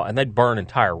Arkansas, and they'd burn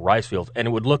entire rice fields, and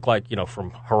it would look like,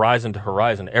 from horizon to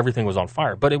horizon, everything was on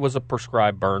fire. But it was a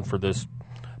prescribed burn for this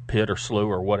pit or slough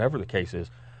or whatever the case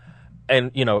is. And,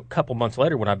 a couple months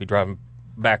later when I'd be driving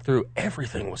back through,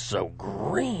 everything was so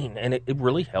green, and it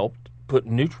really helped put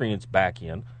nutrients back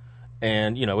in,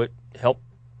 and, it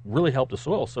really helped the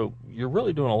soil. So you're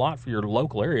really doing a lot for your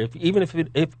local area. Even if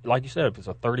like you said, if it's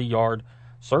a 30-yard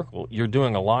circle, you're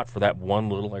doing a lot for that one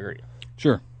little area.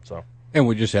 Sure. So, and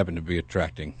we just happen to be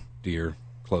attracting deer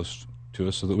close to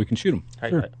us so that we can shoot them. Hey,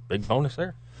 sure. Big bonus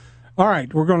there. All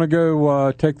right, we're going to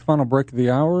go take the final break of the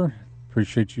hour.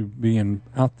 Appreciate you being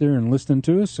out there and listening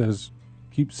to us.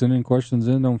 Keep sending questions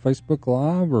in on Facebook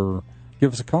Live or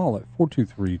give us a call at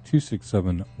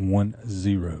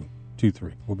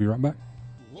 423-267-1023. We'll be right back.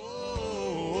 Whoa,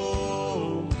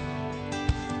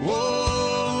 whoa.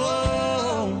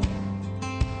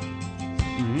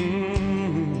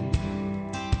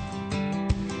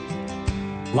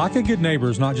 Like a good neighbor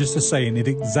is not just a saying, it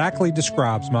exactly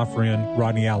describes my friend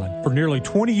Rodney Allen. For nearly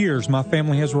 20 years, my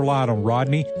family has relied on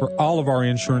Rodney for all of our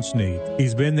insurance needs.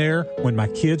 He's been there when my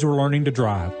kids were learning to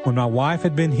drive, when my wife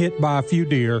had been hit by a few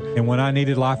deer, and when I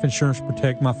needed life insurance to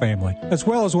protect my family, as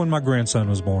well as when my grandson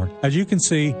was born. As you can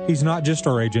see, he's not just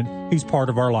our agent, he's part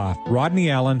of our life.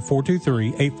 Rodney Allen,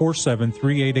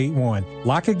 423-847-3881.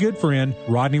 Like a good friend,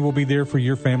 Rodney will be there for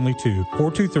your family too.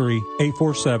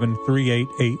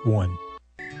 423-847-3881.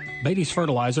 Beatty's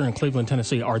Fertilizer in Cleveland,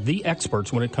 Tennessee are the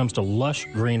experts when it comes to lush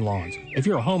green lawns. If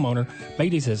you're a homeowner,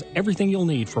 Beatty's has everything you'll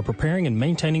need for preparing and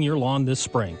maintaining your lawn this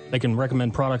spring. They can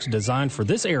recommend products designed for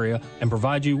this area and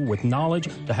provide you with knowledge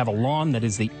to have a lawn that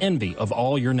is the envy of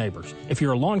all your neighbors. If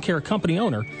you're a lawn care company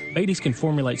owner, Beatty's can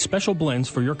formulate special blends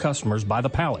for your customers by the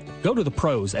pallet. Go to the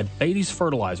pros at Beatty's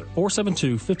Fertilizer,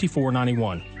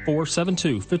 472-5491,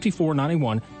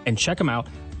 472-5491, and check them out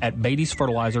at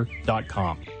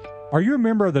Beatty'sFertilizer.com. Are you a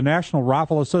member of the National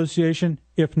Rifle Association?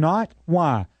 If not,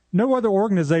 why? No other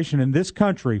organization in this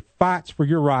country fights for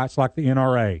your rights like the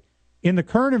NRA. In the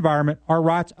current environment, our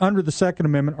rights under the Second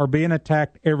Amendment are being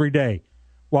attacked every day.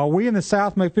 While we in the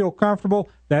South may feel comfortable,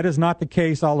 that is not the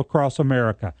case all across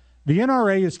America. The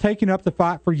NRA is taking up the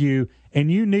fight for you, and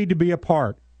you need to be a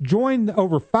part. Join the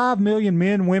over 5 million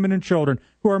men, women, and children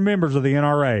who are members of the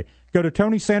NRA. Go to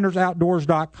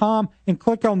TonySandersOutdoors.com and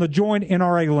click on the Join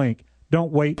NRA link.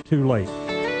 Don't wait too late.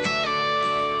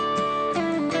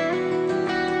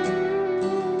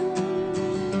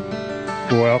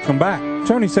 Welcome back.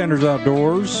 Tony Sanders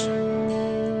Outdoors.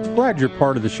 Glad you're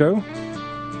part of the show.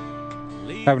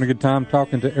 Having a good time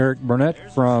talking to Eric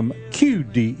Burnett from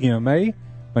QDMA.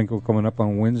 Banquet coming up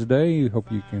on Wednesday.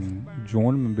 Hope you can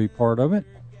join them and be part of it.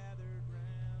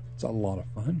 It's a lot of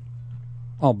fun.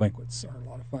 All banquets are a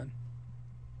lot of fun,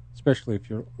 especially if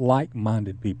you're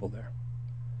like-minded people there.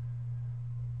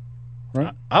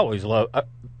 Right? I always love.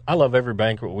 I love every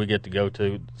banquet we get to go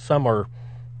to. Some are,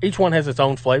 each one has its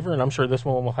own flavor, and I'm sure this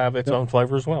one will have its own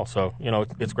flavor as well. So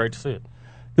it's great to see it.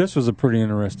 This was a pretty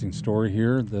interesting story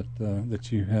here that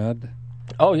you had.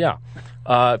 Oh yeah.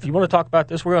 If you want to talk about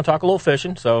this, we're going to talk a little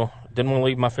fishing. So didn't want to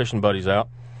leave my fishing buddies out.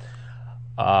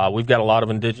 We've got a lot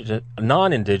of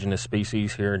non-indigenous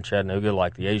species here in Chattanooga,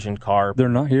 like the Asian carp. They're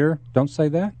not here. Don't say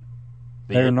that.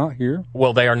 They're not here.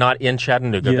 Well, they are not in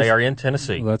Chattanooga. Yes. They are in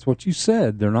Tennessee. Well, that's what you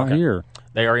said. They're not here.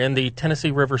 They are in the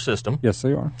Tennessee River system. Yes,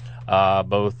 they are.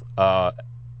 Both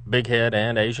bighead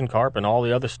and Asian carp and all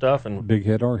the other stuff. And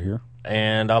bighead are here.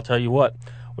 And I'll tell you what,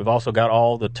 we've also got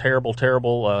all the terrible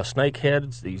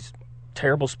snakeheads, these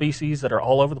terrible species that are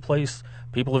all over the place.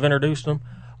 People have introduced them.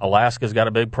 Alaska's got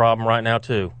a big problem right now,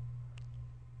 too.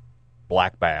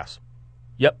 Black bass.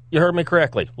 Yep, you heard me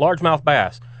correctly. Largemouth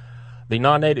bass. The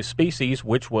non-native species,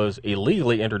 which was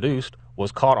illegally introduced,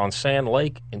 was caught on Sand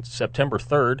Lake in September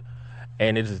 3rd,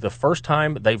 and it is the first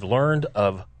time they've learned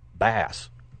of bass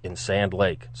in Sand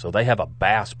Lake. So they have a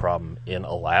bass problem in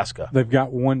Alaska. They've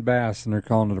got one bass, and they're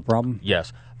calling it a problem?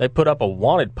 Yes. They put up a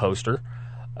wanted poster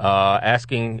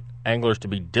asking anglers to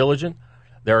be diligent.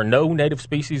 There are no native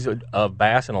species of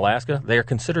bass in Alaska. They are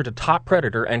considered a top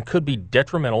predator and could be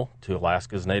detrimental to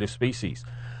Alaska's native species.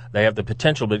 They have the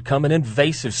potential to become an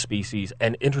invasive species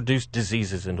and introduce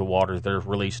diseases into waters they're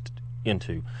released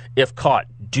into. If caught,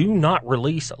 do not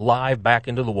release live back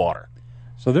into the water.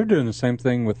 So they're doing the same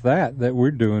thing with that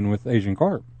we're doing with Asian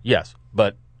carp. Yes,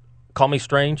 but call me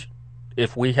strange.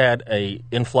 If we had a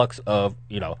influx of,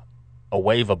 a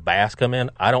wave of bass come in,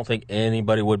 I don't think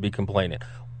anybody would be complaining.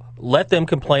 Let them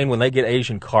complain when they get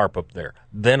Asian carp up there.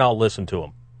 Then I'll listen to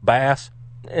them. Bass,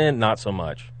 not so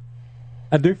much.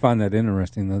 I do find that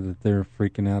interesting, though, that they're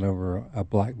freaking out over a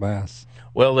black bass.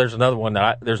 Well, there's another one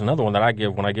that I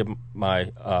give when I give my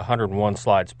 101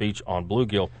 slide speech on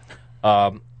bluegill.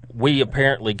 We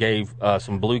apparently gave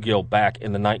some bluegill back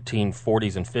in the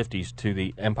 1940s and 50s to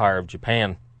the Empire of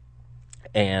Japan,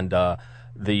 and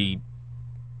the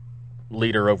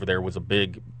leader over there was a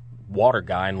big water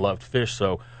guy and loved fish,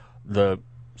 so the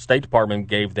State Department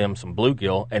gave them some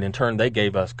bluegill, and in turn they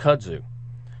gave us kudzu.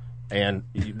 And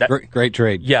that, great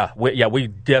trade. Yeah, we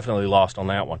definitely lost on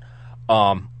that one.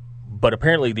 But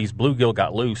apparently these bluegill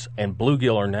got loose, and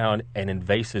bluegill are now an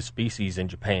invasive species in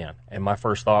Japan. And my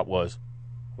first thought was,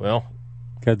 well,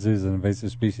 kudzu is an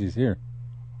invasive species here.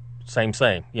 Same,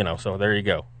 so there you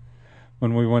go.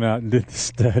 When we went out and did the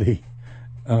study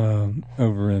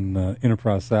over in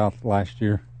Enterprise South last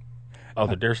year. Oh,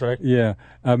 the deer study? Yeah,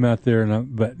 I'm out there,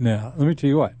 but now, let me tell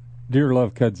you what, deer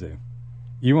love kudzu.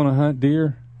 You want to hunt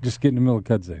deer? Just get in the middle of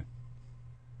kudzu.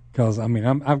 Because,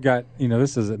 I've got,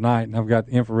 this is at night, and I've got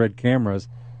infrared cameras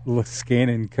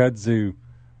scanning kudzu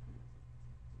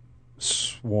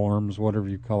swarms, whatever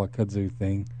you call a kudzu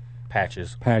thing.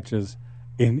 Patches.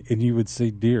 And you would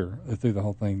see deer through the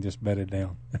whole thing just bedded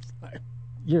down. It's like,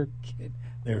 you're kidding.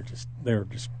 They were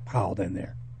just piled in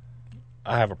there.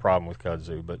 I have a problem with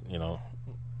kudzu, but,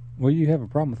 Well, you have a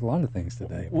problem with a lot of things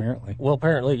today, apparently. Well,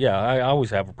 apparently, yeah. I always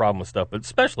have a problem with stuff, but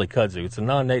especially kudzu. It's a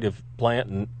non-native plant,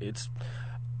 and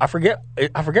I forget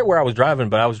where I was driving,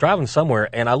 but I was driving somewhere,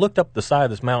 and I looked up the side of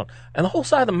this mountain, and the whole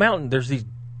side of the mountain, there's these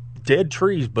dead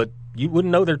trees, but you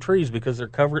wouldn't know they're trees because they're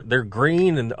covered. They're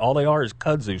green, and all they are is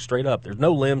kudzu straight up. There's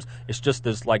no limbs. It's just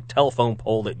this like telephone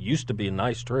pole that used to be a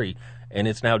nice tree, and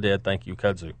it's now dead. Thank you,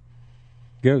 kudzu.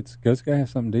 Goats gotta have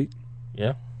something to eat.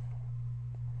 Yeah.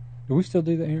 Do we still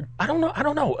do that here? I don't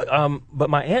know. But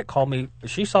my aunt called me.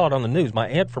 She saw it on the news. My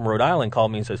aunt from Rhode Island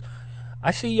called me and says,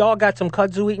 "I see y'all got some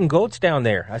kudzu eating goats down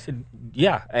there." I said,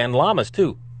 "Yeah, and llamas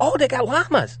too." "Oh, they got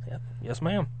llamas." Yeah. Yes,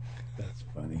 ma'am. That's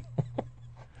funny.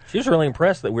 She was really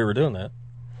impressed that we were doing that.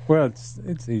 Well, it's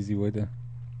an easy way to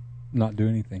not do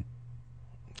anything.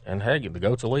 And hey, the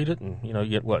goats will eat it, and you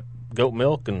get what? Goat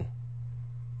milk and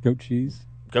goat cheese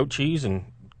and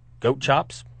goat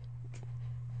chops.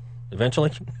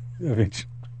 Eventually.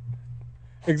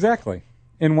 Exactly.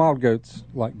 And wild goats,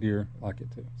 like deer, like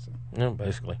it too. So. Yeah,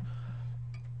 basically.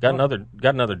 Got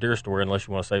another deer story, unless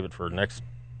you want to save it for next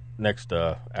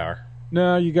hour.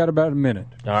 No, you got about a minute.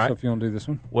 All right. So if you want to do this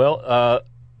one. Well,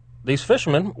 these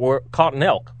fishermen were caught an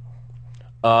elk.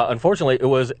 Unfortunately, it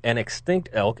was an extinct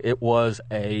elk. It was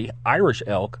a Irish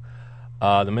elk.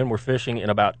 The men were fishing in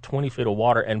about 20 feet of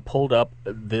water and pulled up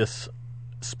this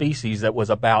species that was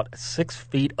about 6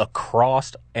 feet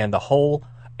across, and the whole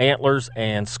antlers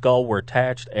and skull were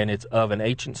attached, and it's of an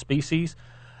ancient species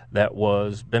that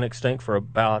was been extinct for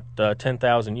about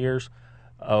 10,000 years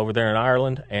over there in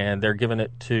Ireland, and they're giving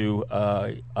it to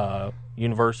a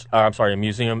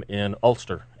museum in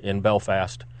Ulster in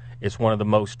Belfast. It's one of the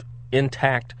most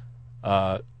intact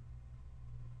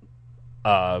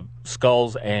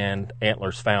skulls and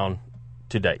antlers found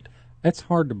to date. It's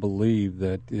hard to believe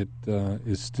that it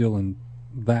is still in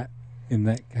that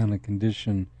kind of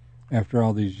condition after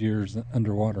all these years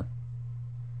underwater.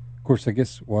 Of course, I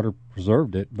guess water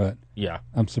preserved it, but yeah,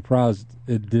 I'm surprised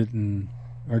it didn't.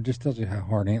 Or it just tells you how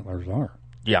hard antlers are.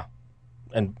 Yeah,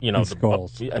 and the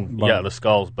skulls, the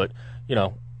skulls. But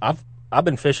I've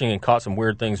been fishing and caught some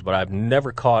weird things, but I've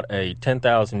never caught a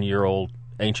 10,000-year-old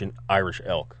ancient Irish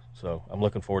elk. So I'm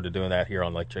looking forward to doing that here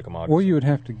on Lake Chickamauga. Well, you would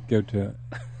have to go to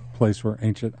a place where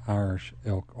ancient Irish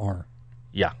elk are.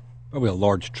 Yeah, probably a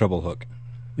large treble hook.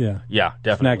 Yeah,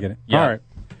 definitely. Snagging it. Yeah. All right,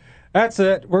 that's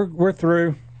it. We're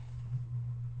through.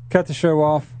 Cut the show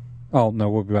off. Oh no,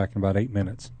 we'll be back in about 8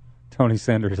 minutes. Tony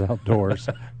Sanders Outdoors.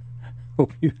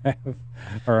 Hope you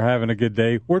are having a good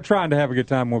day. We're trying to have a good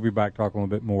time. We'll be back talking a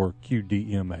little bit more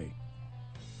QDMA.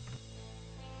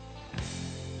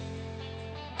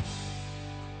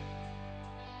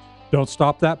 Don't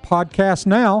stop that podcast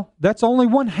now. That's only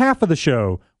one half of the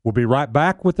show. We'll be right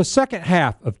back with the second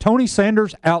half of Tony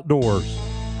Sanders Outdoors.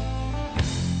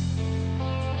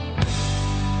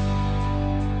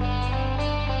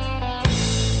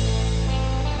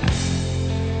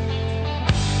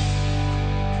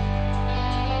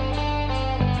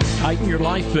 Tighten your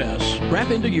life vest,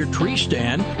 strap into your tree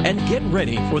stand, and get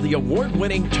ready for the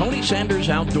award-winning Tony Sanders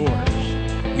Outdoors.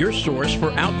 Your source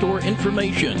for outdoor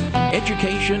information,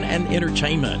 education, and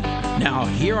entertainment. Now,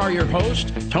 here are your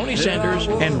hosts, Tony Sanders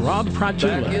and Rob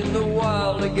Pratula.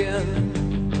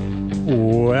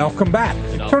 Welcome back.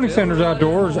 Tony Sanders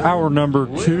Outdoors, hour number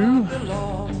 2.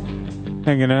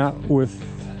 Hanging out with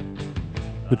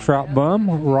the trout bum,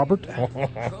 Robert,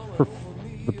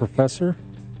 the professor,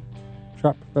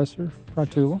 trout professor,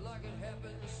 Pratula.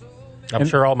 I'm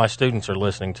sure all my students are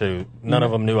listening too. None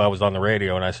of them knew I was on the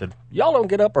radio, and I said, "Y'all don't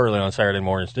get up early on Saturday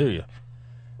mornings, do you?"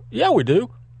 "Yeah, we do.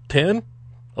 10,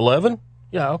 11.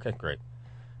 Yeah, okay, great.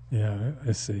 Yeah,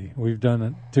 let's see. We've done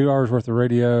it 2 hours worth of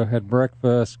radio, had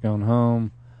breakfast, gone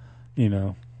home,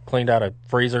 Cleaned out a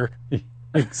freezer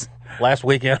last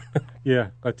weekend.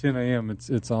 Yeah, by 10 a.m.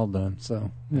 it's all done.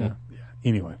 So, yeah.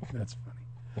 Anyway, that's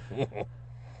funny.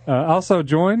 Also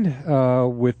joined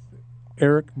with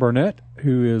Eric Burnett,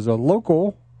 who is a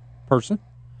local person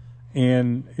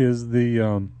and is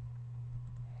the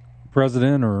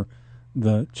president or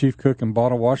the chief cook and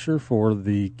bottle washer for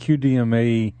the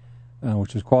QDMA,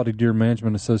 which is Quality Deer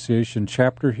Management Association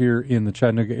chapter here in the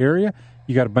Chattanooga area.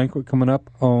 You got a banquet coming up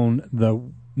on the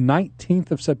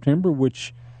 19th of September,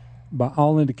 which by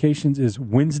all indications is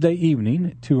Wednesday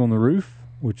evening, 2 on the Roof,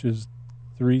 which is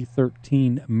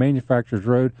 313 Manufacturers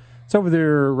Road. It's over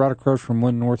there right across from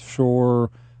One North Shore.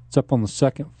 It's up on the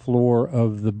second floor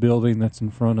of the building that's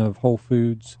in front of Whole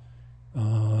Foods.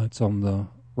 It's on the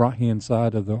right-hand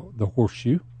side of the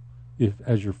horseshoe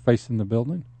as you're facing the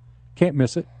building. Can't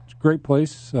miss it. It's a great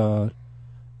place.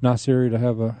 Nice area to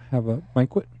have a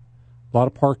banquet. A lot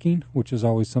of parking, which is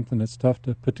always something that's tough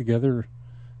to put together,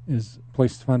 is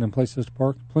finding places to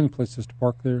park. Plenty of places to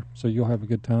park there, so you'll have a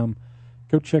good time.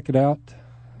 Go check it out.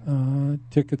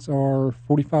 Tickets are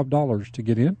 $45 to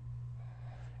get in.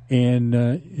 And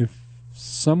if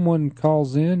someone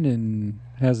calls in and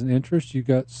has an interest, you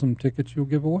got some tickets you'll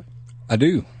give away? I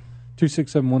do.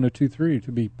 267-1023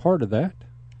 to be part of that.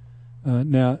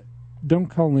 Now, don't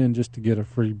call in just to get a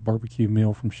free barbecue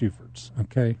meal from Shuford's,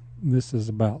 okay? This is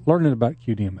about learning about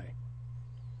QDMA.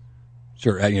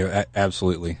 Sure,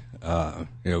 absolutely.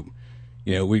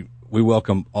 We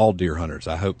welcome all deer hunters.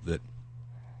 I hope that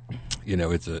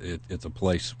it's a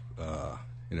place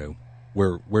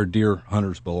where deer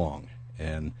hunters belong,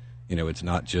 and it's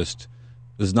not just,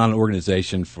 this is not an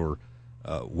organization for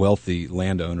wealthy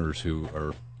landowners who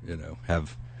are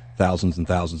have thousands and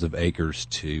thousands of acres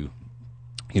to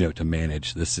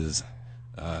manage. This is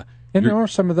and there are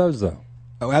some of those though.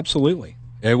 Oh, absolutely.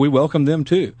 And we welcome them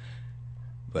too.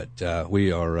 But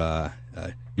we are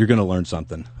you're going to learn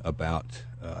something about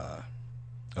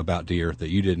deer that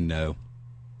you didn't know.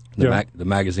 The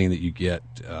magazine that you get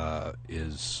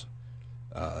is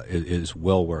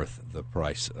well worth the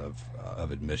price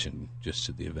of admission just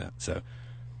to the event. So,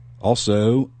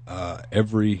 also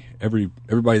everybody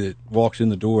that walks in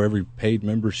the door, every paid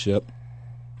membership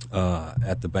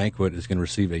at the banquet is going to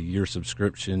receive a year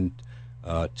subscription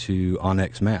to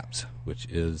Onyx Maps, which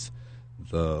is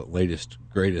the latest,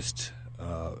 greatest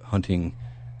hunting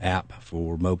app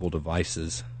for mobile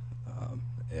devices,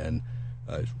 and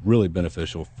it's really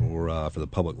beneficial for the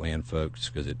public land folks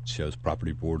because it shows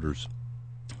property borders,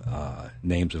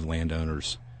 names of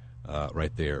landowners,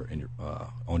 right there in your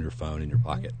on your phone in your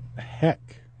pocket. Heck,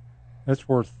 that's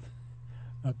worth.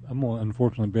 I'm gonna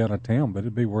unfortunately be out of town, but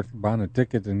it'd be worth buying a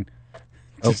ticket and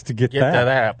just to get that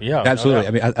app. Yeah,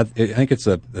 absolutely. No doubt. I mean, I think it's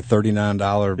a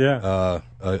 $39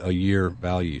 a year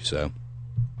value. So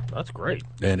that's great,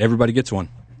 and everybody gets one.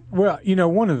 Well,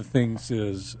 one of the things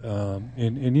is,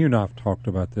 and you and I have talked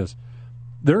about this.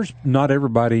 There's not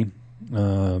everybody,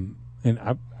 and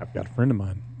I've got a friend of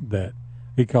mine that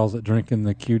he calls it drinking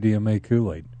the QDMA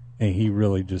Kool-Aid, and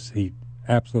he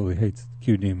absolutely hates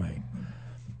QDMA,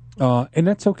 and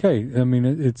that's okay. I mean,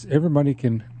 it's everybody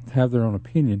can have their own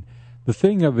opinion. The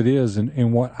thing of it is,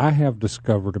 and what I have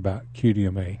discovered about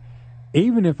QDMA,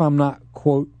 even if I'm not,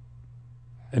 quote,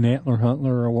 an antler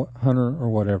hunter or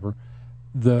whatever,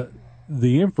 the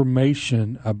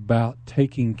information about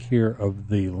taking care of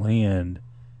the land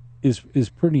is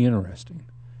pretty interesting.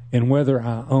 And whether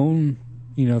I own,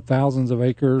 thousands of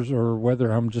acres or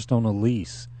whether I'm just on a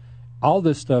lease, all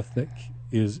this stuff that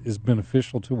is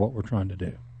beneficial to what we're trying to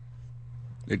do.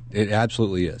 It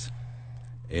absolutely is.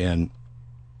 And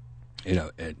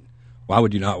and why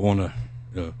would you not want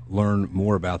to learn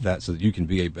more about that so that you can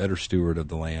be a better steward of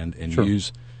the land and sure.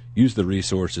 use the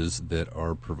resources that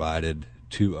are provided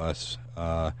to us,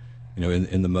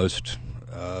 in the most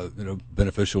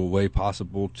beneficial way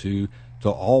possible to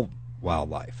all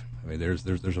wildlife. I mean,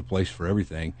 there's a place for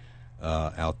everything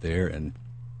out there, and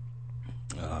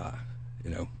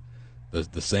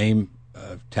the same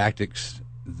tactics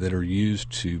that are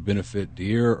used to benefit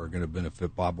deer are going to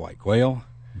benefit bobwhite quail.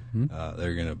 Mm-hmm.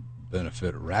 They're going to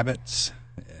benefit rabbits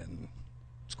and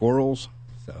squirrels.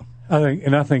 So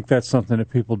I think that's something that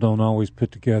people don't always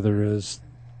put together is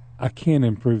I can't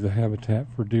improve the habitat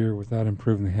for deer without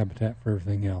improving the habitat for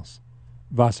everything else.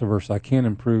 Vice versa, I can't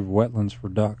improve wetlands for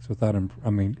ducks without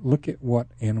look at what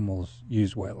animals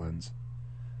use wetlands.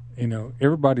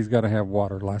 Everybody's got to have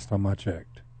water, last time I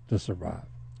checked, to survive.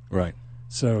 Right.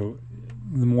 So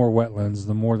the more wetlands,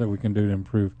 the more that we can do to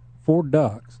improve. For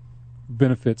ducks,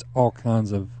 benefits all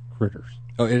kinds of critters.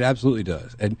 Oh, it absolutely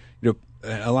does. And,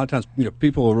 a lot of times,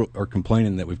 people are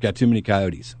complaining that we've got too many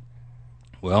coyotes.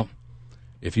 Well,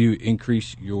 if you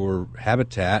increase your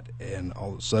habitat and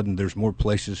all of a sudden there's more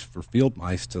places for field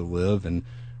mice to live and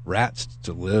rats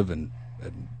to live and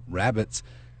rabbits,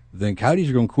 then coyotes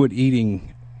are going to quit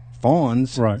eating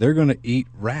fawns. Right. They're going to eat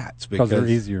rats because they're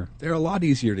easier. They're a lot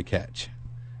easier to catch.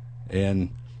 And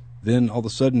then all of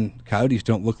a sudden coyotes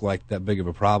don't look like that big of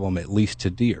a problem, at least to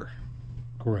deer.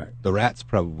 Correct. The rats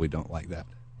probably don't like that.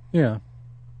 Yeah.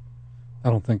 I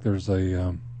don't think there's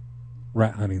a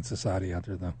rat hunting society out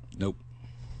there, though. Nope.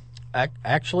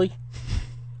 Actually,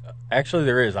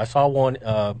 there is. I saw one.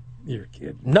 You're a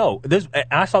kid. No,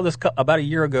 I saw this about a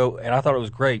year ago, and I thought it was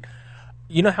great.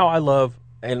 You know how I love,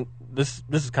 and this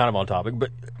is kind of on topic, but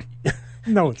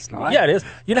no, it's not. Yeah, it is.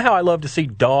 You know how I love to see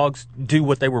dogs do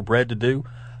what they were bred to do?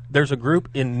 There's a group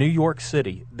in New York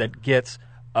City that gets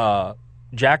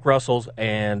Jack Russells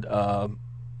and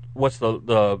what's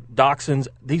the dachshunds.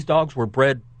 These dogs were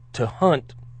bred to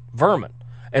hunt vermin.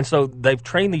 And so they've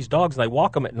trained these dogs, and they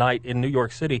walk them at night in New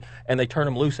York City, and they turn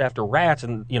them loose after rats.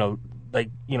 And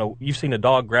you've seen a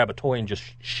dog grab a toy and just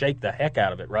shake the heck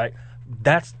out of it, right?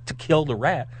 That's to kill the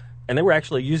rat. And they were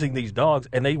actually using these dogs,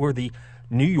 and they were the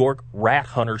New York Rat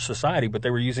Hunter Society, but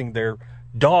they were using their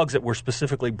dogs that were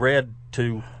specifically bred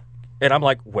to. And I'm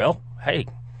like, well, hey,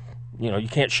 you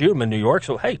can't shoot them in New York,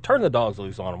 so hey, turn the dogs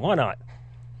loose on them. Why not?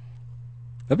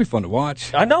 That'd be fun to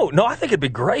watch. I know. No, I think it'd be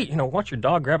great. Watch your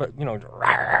dog grab it, and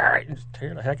just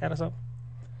tear the heck out of something.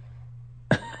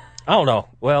 I don't know.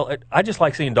 Well, I just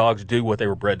like seeing dogs do what they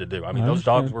were bred to do. I mean, those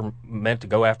dogs were meant to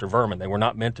go after vermin. They were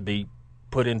not meant to be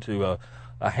put into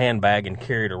a handbag and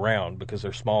carried around because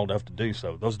they're small enough to do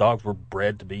so. Those dogs were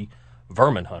bred to be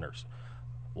vermin hunters.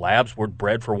 Labs were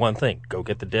bred for one thing: go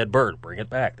get the dead bird, bring it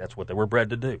back. That's what they were bred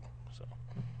to do. So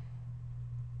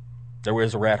there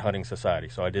is a rat hunting society,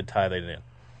 so I did tie that in.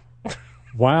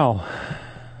 Wow.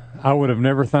 I would have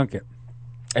never thunk it.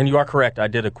 And you are correct. I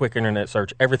did a quick internet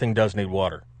search. Everything does need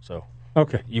water. So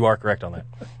okay, you are correct on that.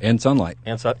 And sunlight.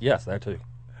 And yes, that too.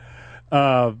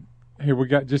 Here we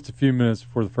got just a few minutes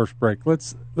before the first break.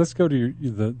 Let's go to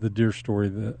the deer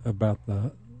story about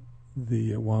the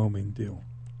Wyoming deal.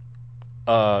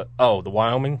 The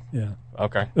Wyoming? Yeah.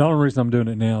 Okay. The only reason I'm doing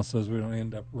it now is so we don't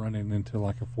end up running into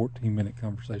like a 14-minute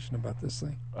conversation about this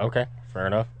thing. Okay, fair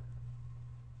enough.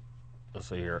 Let's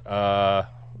see here.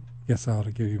 Guess I ought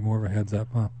to give you more of a heads up,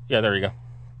 huh? Yeah, there you go.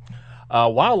 A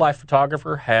wildlife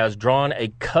photographer has drawn a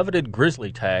coveted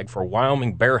grizzly tag for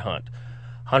Wyoming bear hunt.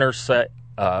 Hunter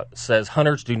says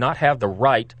hunters do not have the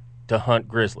right to hunt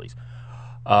grizzlies.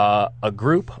 A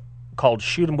group called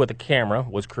Shoot 'em with a Camera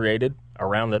was created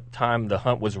around the time the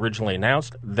hunt was originally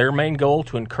announced. Their main goal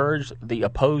to encourage the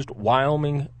opposed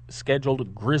Wyoming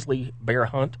scheduled grizzly bear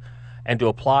hunt and to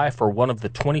apply for one of the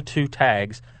 22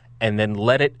 tags and then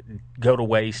let it go to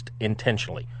waste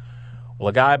intentionally. Well,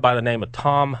 a guy by the name of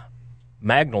Tom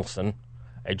Magnelson,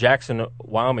 a Jackson,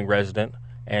 Wyoming resident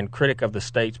and critic of the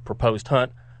state's proposed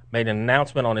hunt, made an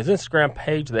announcement on his Instagram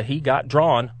page that he got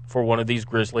drawn for one of these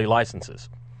grizzly licenses,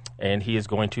 and he is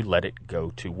going to let it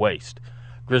go to waste.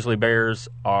 Grizzly bears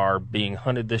are being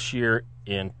hunted this year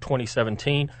in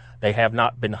 2017. They have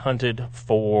not been hunted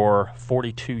for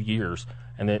 42 years,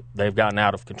 and they've gotten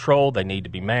out of control. They need to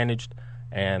be managed,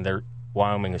 and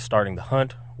Wyoming is starting the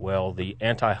hunt. Well, the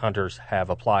anti-hunters have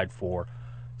applied for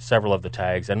several of the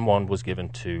tags, and one was given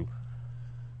to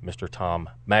Mr. Tom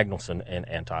Magnelson, an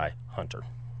anti-hunter.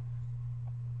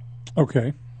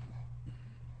 Okay.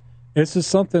 This is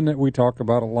something that we talk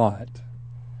about a lot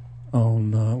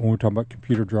on when we talk about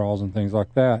computer draws and things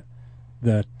like that.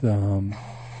 That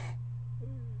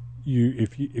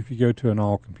if you go to an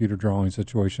all computer drawing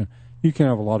situation, you can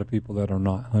have a lot of people that are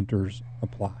not hunters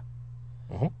apply.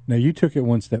 Mm-hmm. Now you took it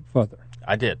one step further.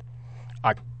 I did.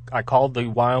 I called the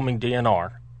Wyoming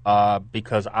DNR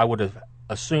because I would have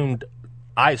assumed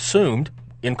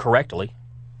incorrectly,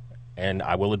 and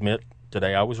I will admit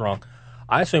today I was wrong.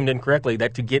 I assumed incorrectly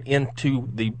that to get into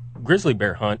the grizzly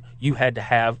bear hunt, you had to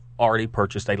have already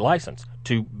purchased a license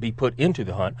to be put into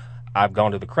the hunt. I've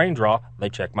gone to the crane draw. They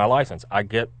check my license.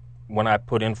 When I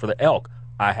put in for the elk,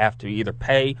 I have to either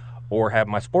pay or have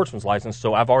my sportsman's license,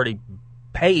 so I've already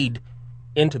paid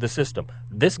into the system.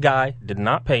 This guy did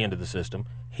not pay into the system.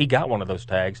 He got one of those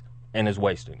tags and is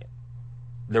wasting it.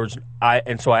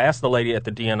 So I asked the lady at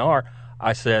the DNR,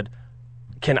 I said,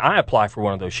 can I apply for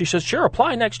one of those? She says, sure,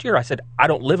 apply next year. I said, I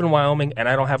don't live in Wyoming and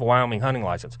I don't have a Wyoming hunting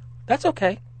license. That's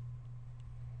okay.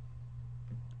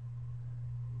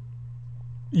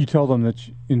 You told them that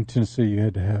in Tennessee you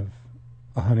had to have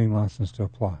a hunting license to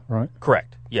apply, right?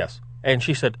 Correct, yes. And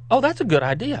she said, oh, that's a good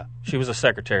idea. She was a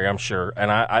secretary, I'm sure.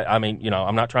 And I mean,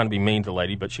 I'm not trying to be mean to the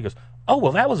lady, but she goes, oh,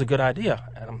 well, that was a good idea.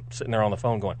 And I'm sitting there on the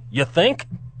phone going, you think?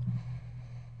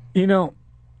 I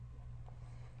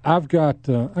got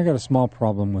a small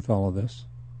problem with all of this.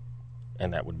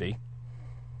 And that would be?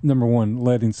 Number one,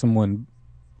 letting someone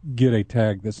get a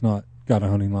tag that's not got a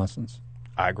hunting license.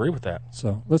 I agree with that.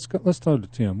 So let's talk to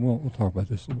Tim. We'll talk about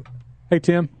this a little bit. Hey,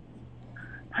 Tim.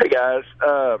 Hey, guys.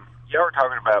 Y'all were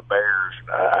talking about bears.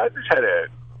 I just had a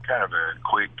kind of a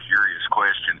quick, curious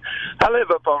question. I live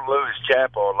up on Lewis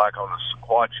Chapel, like on the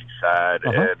Sequatchie side,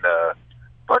 and a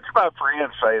bunch of my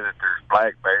friends say that there's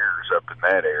black bears up in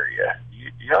that area.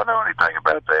 Y'all know anything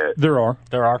about that? There are.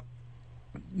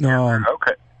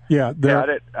 Okay. Yeah. I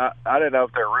didn't know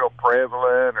if they're real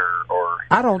prevalent or.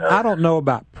 I don't know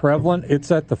about prevalent. It's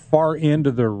at the far end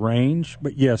of their range,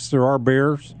 but yes, there are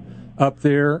bears up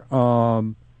there.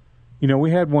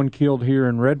 We had one killed here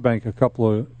in Red Bank a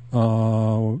couple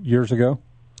of years ago.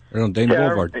 Right on Dana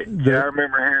Boulevard. I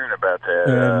remember hearing about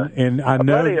that. And I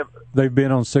know they've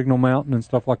been on Signal Mountain and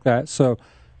stuff like that. So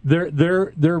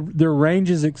their range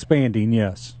is expanding.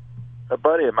 Yes. A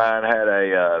buddy of mine had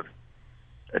a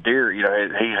deer. He's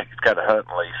got a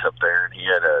hunting lease up there, and he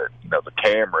had the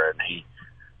camera, and he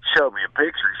showed me a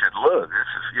picture. He said, "Look, this is,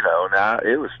 now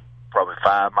it was probably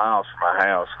 5 miles from my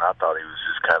house, and I thought he was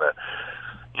just kind of,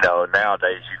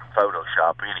 nowadays you can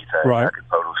Photoshop anything. Right. I could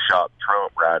Photoshop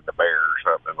Trump riding a bear or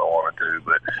something if I wanted to.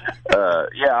 But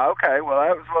yeah, okay. Well,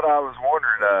 that was what I was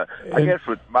wondering. I guess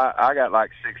I got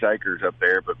like 6 acres up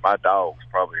there, but my dogs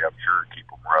probably, I'm sure, keep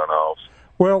them runoffs.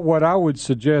 Well, what I would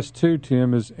suggest too,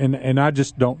 Tim, is, and I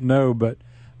just don't know, but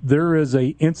there is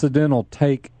a incidental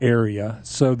take area.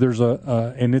 So there's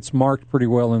and it's marked pretty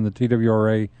well in the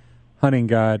TWRA hunting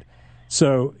guide.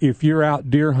 So if you're out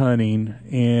deer hunting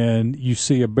and you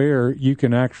see a bear, you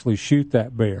can actually shoot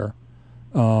that bear.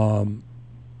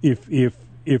 If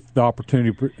the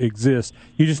opportunity exists,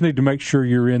 you just need to make sure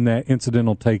you're in that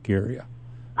incidental take area.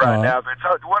 Right. Now,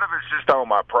 what if it's just on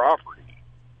my property?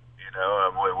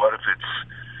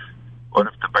 What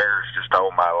if the bear's just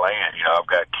on my land? I've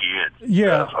got kids.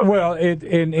 Yeah. Well,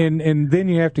 and then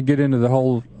you have to get into the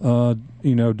whole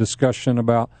discussion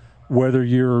about whether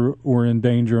we're in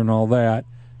danger and all that.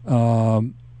 But,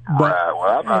 right.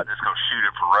 Well, I'm not just going to shoot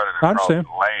it for running across the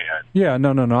land. Yeah.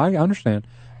 No. I understand.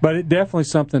 But it's definitely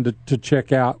something to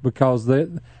check out because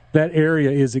that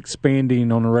area is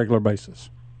expanding on a regular basis.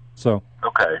 So.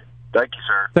 Okay. Thank you,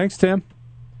 sir. Thanks, Tim.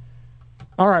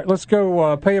 All right, let's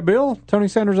go pay a bill. Tony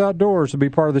Sanders Outdoors to be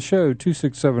part of the show.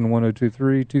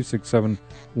 267-1023,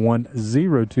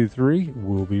 267-1023.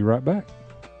 We'll be right back.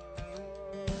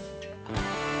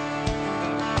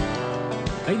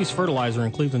 Beatty's Fertilizer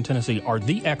in Cleveland, Tennessee are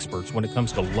the experts when it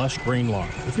comes to lush green lawn.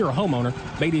 If you're a homeowner,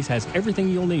 Beatty's has everything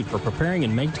you'll need for preparing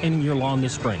and maintaining your lawn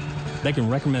this spring. They can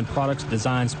recommend products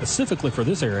designed specifically for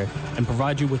this area and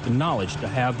provide you with the knowledge to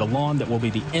have the lawn that will be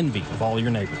the envy of all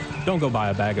your neighbors. Don't go buy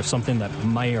a bag of something that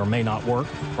may or may not work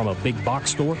from a big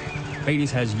box store. Beatty's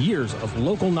has years of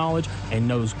local knowledge and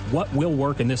knows what will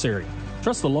work in this area.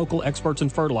 Trust the local experts in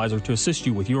fertilizer to assist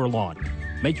you with your lawn.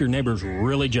 Make your neighbors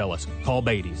really jealous. Call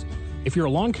Beatty's. If you're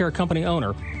a lawn care company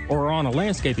owner or are on a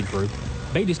landscaping crew,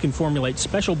 Beatty's can formulate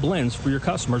special blends for your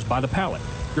customers by the pallet.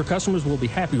 Your customers will be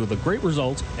happy with the great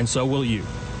results, and so will you.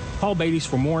 Call Beatty's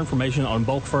for more information on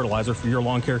bulk fertilizer for your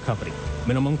lawn care company.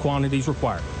 Minimum quantities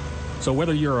required. So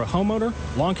whether you're a homeowner,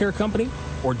 lawn care company,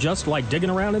 or just like digging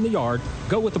around in the yard,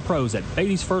 go with the pros at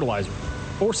Beatty's Fertilizer.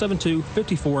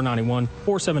 472-5491,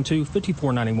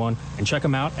 472-5491, and check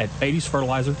them out at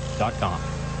Beatty'sFertilizer.com.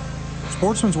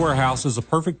 Sportsman's Warehouse is a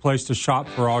perfect place to shop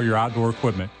for all your outdoor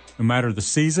equipment. No matter the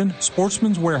season,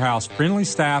 Sportsman's Warehouse friendly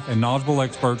staff and knowledgeable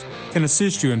experts can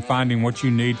assist you in finding what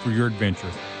you need for your adventure.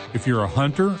 If you're a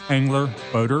hunter, angler,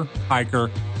 boater,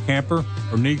 hiker, camper,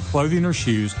 or need clothing or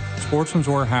shoes, Sportsman's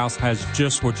Warehouse has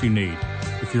just what you need.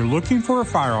 If you're looking for a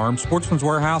firearm, Sportsman's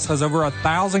Warehouse has over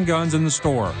 1,000 guns in the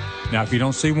store. Now, if you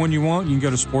don't see one you want, you can go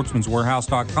to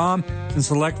sportsmanswarehouse.com and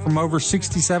select from over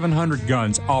 6,700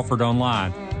 guns offered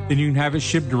online. Then you can have it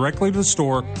shipped directly to the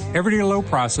store, everyday low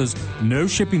prices, no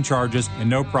shipping charges, and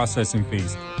no processing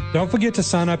fees. Don't forget to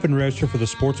sign up and register for the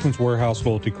Sportsman's Warehouse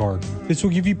Loyalty Card. This will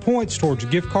give you points towards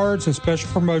gift cards and special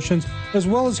promotions, as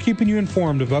well as keeping you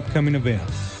informed of upcoming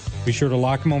events. Be sure to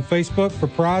like them on Facebook for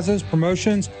prizes,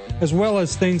 promotions, as well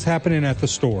as things happening at the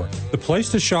store. The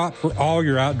place to shop for all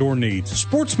your outdoor needs.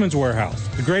 Sportsman's Warehouse.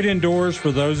 The great indoors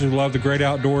for those who love the great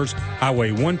outdoors.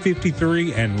 Highway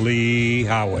 153 and Lee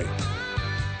Highway.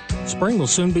 Spring will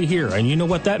soon be here, and you know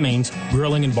what that means,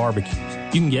 grilling and barbecues.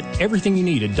 You can get everything you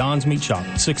need at Don's Meat Shop,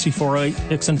 6408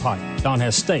 Dixon Pike. Don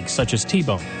has steaks such as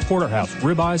T-bone, porterhouse,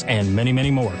 ribeyes, and many, many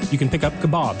more. You can pick up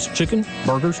kebabs, chicken,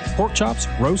 burgers, pork chops,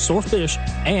 roast or fish,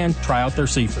 and try out their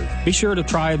seafood. Be sure to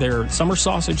try their summer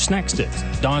sausage snack sticks.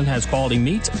 Don has quality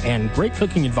meats and great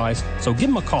cooking advice, so give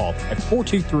him a call at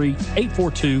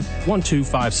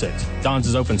 423-842-1256. Don's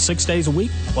is open 6 days a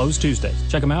week, closed Tuesdays.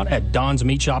 Check them out at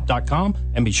donsmeatshop.com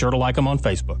and be sure to like them on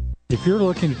Facebook. If you're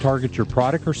looking to target your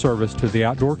product or service to the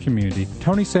outdoor community,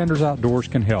 Tony Sanders Outdoors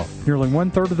can help. Nearly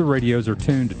 1/3 of the radios are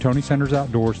tuned to Tony Sanders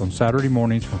Outdoors on Saturday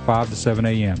mornings from 5 to 7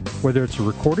 a.m. Whether it's a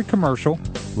recorded commercial,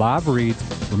 live reads,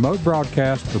 remote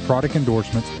broadcast, or product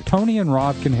endorsements, Tony and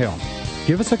Rob can help.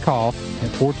 Give us a call at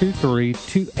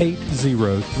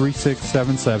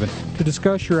 423-280-3677 to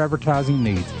discuss your advertising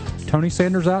needs. Tony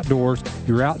Sanders Outdoors,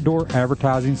 your outdoor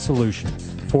advertising solution.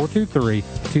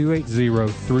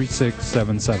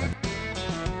 423-280-3677.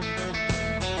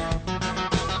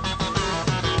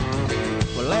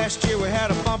 Well, last year we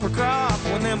had a bumper crop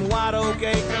when them white oak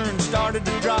acorns started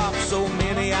to drop. So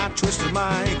many I twisted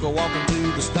my ankle walking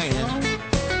through the stand.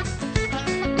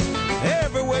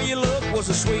 Everywhere you look was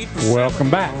a sweet. Welcome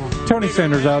back. Tony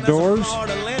Sanders Outdoors.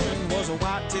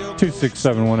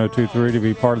 267-1023 to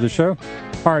be part of the show.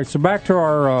 All right, so back to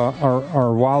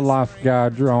our wildlife guy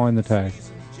drawing the tag.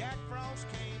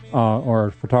 or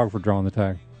a photographer drawing the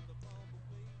tag.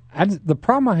 The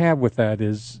problem I have with that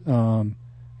is, and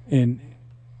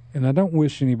I don't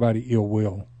wish anybody ill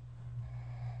will,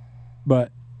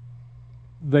 but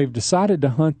they've decided to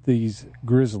hunt these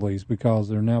grizzlies because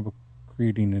they're now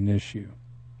creating an issue.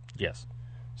 Yes.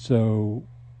 So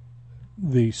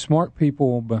the smart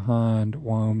people behind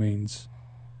Wyoming's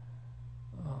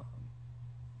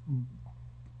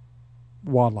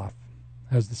wildlife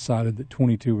has decided that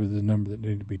 22 was the number that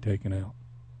needed to be taken out.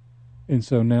 And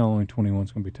so now only 21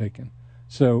 is going to be taken.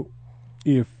 So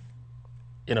if...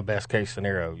 In a best case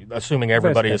scenario, assuming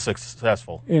everybody is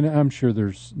successful. And I'm sure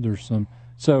there's some...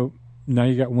 So now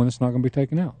you got one that's not going to be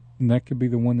taken out. And that could be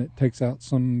the one that takes out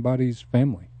somebody's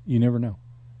family. You never know.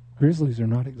 Grizzlies are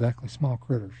not exactly small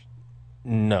critters.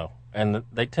 No. And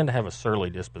they tend to have a surly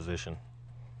disposition,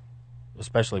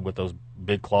 especially with those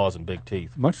big claws and big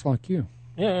teeth. Much like you.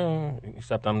 Yeah,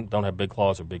 except I don't have big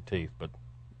claws or big teeth, but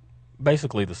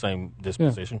basically the same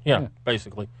disposition. Yeah.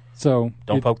 Basically. So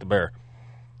don't poke the bear.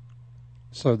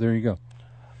 So there you go.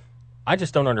 I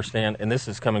just don't understand, and this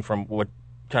is coming from what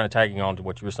kind of tagging on to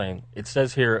what you were saying. It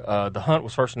says here the hunt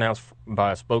was first announced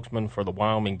by a spokesman for the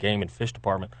Wyoming Game and Fish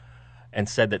Department and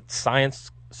said that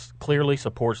science clearly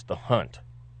supports the hunt.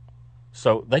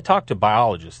 So they talk to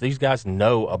biologists. These guys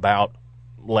know about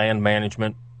land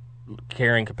management,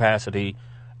 carrying capacity,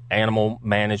 animal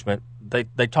management.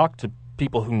 They talk to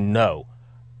people who know.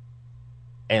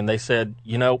 And they said,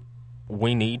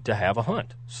 we need to have a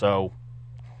hunt. So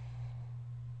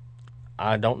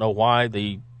I don't know why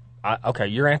okay,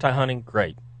 you're anti-hunting,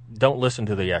 great. Don't listen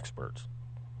to the experts.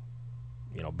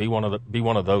 Be one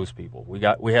of those people. We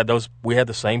had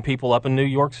the same people up in New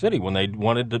York City when they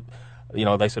wanted to,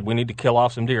 they said we need to kill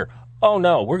off some deer. Oh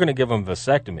no, we're going to give them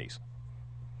vasectomies.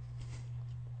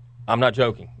 I'm not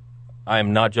joking. I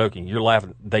am not joking. You're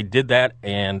laughing. They did that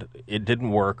and it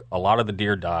didn't work. A lot of the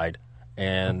deer died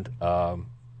and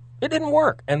it didn't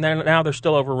work. And then now they're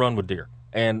still overrun with deer.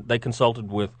 And they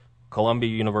consulted with Columbia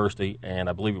University and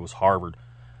I believe it was Harvard.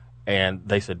 And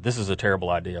they said, this is a terrible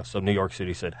idea. So New York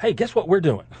City said, hey, guess what we're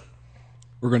doing?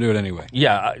 We're going to do it anyway.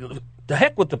 Yeah. The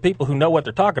heck with the people who know what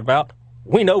they're talking about.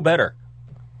 We know better.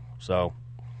 So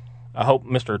I hope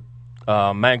Mr.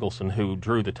 Mangelson, who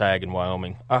drew the tag in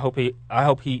Wyoming, I hope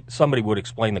somebody would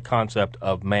explain the concept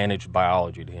of managed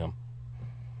biology to him.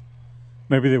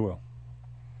 Maybe they will.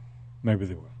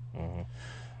 Mm-hmm.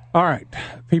 All right.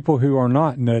 People who are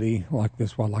not nutty like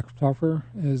this wildlife photographer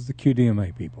is the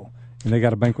QDMA people. And they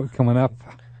got a banquet coming up.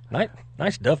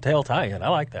 Nice dovetail tie-in. I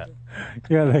like that.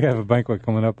 Yeah, they have a banquet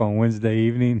coming up on Wednesday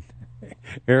evening.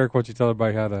 Eric, why don't you tell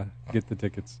everybody how to get the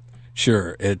tickets?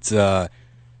 Sure. It's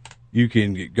you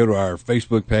can go to our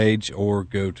Facebook page or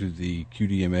go to the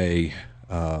QDMA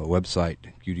website,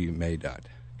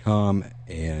 qdma.com,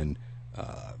 and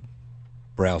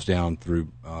browse down through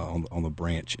on the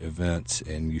branch events,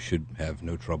 and you should have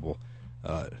no trouble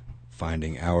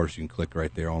finding ours. You can click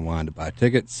right there online to buy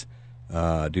tickets.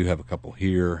 I do have a couple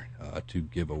here to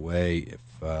give away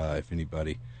if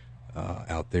anybody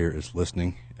out there is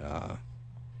listening,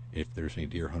 if there's any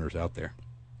deer hunters out there.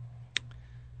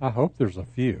 I hope there's a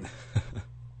few.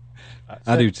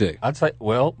 I do too. I'd say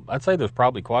there's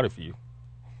probably quite a few.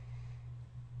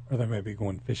 Or they may be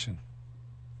going fishing.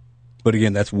 But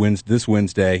again, that's this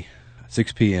Wednesday,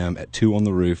 6 p.m. at 2 on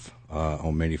the Roof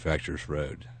on Manufacturers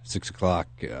Road. 6 o'clock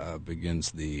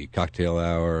begins the cocktail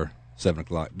hour, 7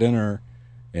 o'clock dinner,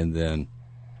 and then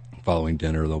following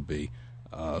dinner there'll be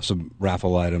some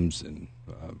raffle items and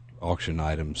auction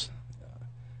items,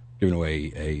 giving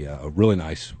away a really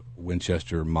nice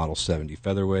Winchester Model 70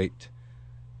 featherweight.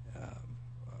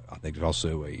 I think there's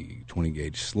also a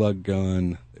 20-gauge slug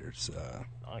gun.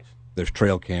 There's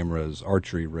trail cameras,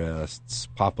 archery rests,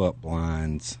 pop-up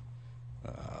blinds,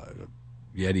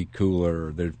 Yeti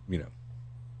cooler. There's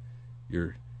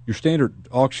your standard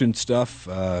auction stuff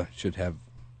should have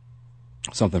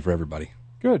something for everybody.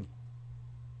 Good.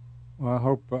 Well,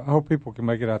 I hope people can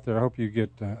make it out there. I hope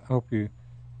you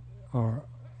are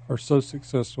so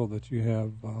successful that you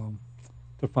have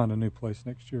to find a new place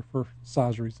next year for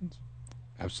size reasons.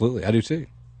 Absolutely, I do too.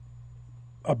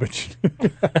 I bet you do.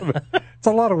 It's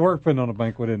a lot of work putting on a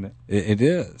banquet, isn't it? It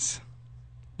is.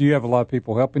 Do you have a lot of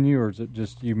people helping you, or is it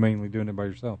just you mainly doing it by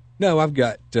yourself? No, I've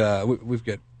got we've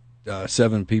got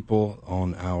 7 people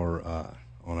on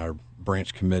our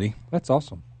branch committee. That's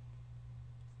awesome.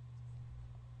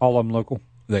 All of them local?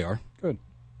 They are. Good.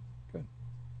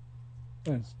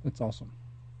 That's awesome.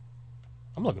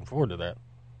 I'm looking forward to that.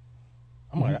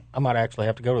 I might actually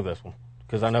have to go to this one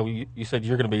because I know you said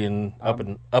you're going to be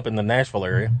up in the Nashville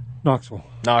area.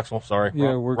 Knoxville, sorry.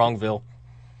 Yeah, Wrongville.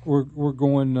 we're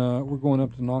going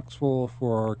up to Knoxville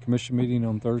for our commission meeting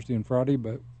on Thursday and Friday,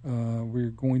 but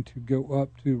we're going to go up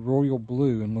to Royal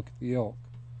Blue and look at the elk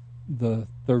the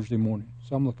Thursday morning.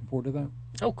 So I'm looking forward to that.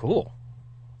 Oh, cool.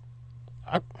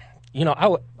 I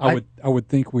would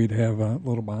think we'd have a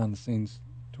little behind the scenes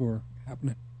tour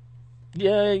happening.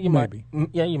 Yeah, you Maybe.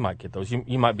 You might get those.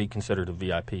 You might be considered a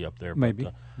VIP up there. Maybe.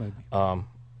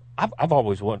 I've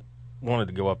always wanted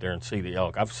to go up there and see the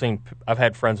elk. I've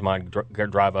had friends of mine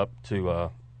drive up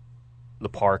to the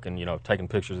park and taking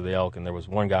pictures of the elk. And there was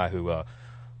one guy who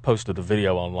posted a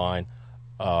video online.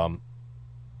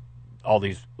 All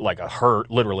these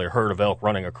literally a herd of elk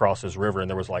running across this river, and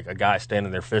there was like a guy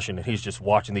standing there fishing, and he's just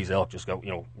watching these elk just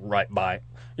go right by,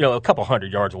 a couple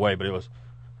hundred yards away. But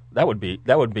that would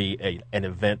be an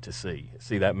event to see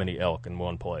that many elk in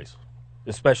one place,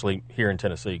 especially here in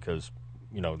Tennessee because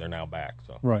they're now back.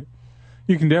 So right,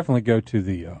 you can definitely go to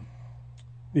the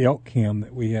elk cam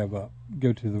that we have up.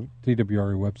 Go to the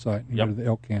TWRA website and go to the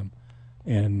elk cam,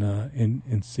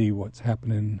 and see what's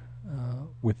happening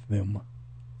with them.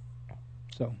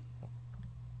 So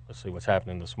let's see what's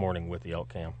happening this morning with the elk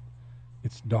cam.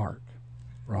 It's dark,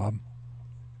 Rob.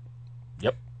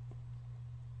 Yep.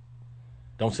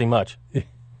 Don't see much.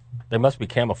 They must be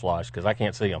camouflaged because I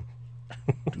can't see them.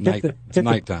 It's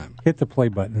nighttime. Hit the play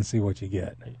button and see what you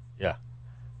get. Yeah.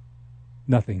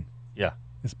 Nothing. Yeah.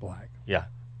 It's black. Yeah.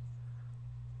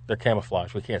 They're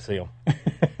camouflaged. We can't see them.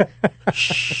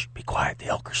 Shh. Be quiet. The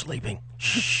elk are sleeping.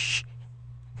 Shh.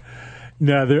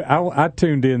 No, I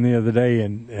tuned in the other day,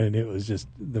 and it was just,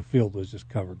 the field was just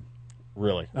covered.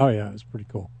 Really? Oh, yeah, it was pretty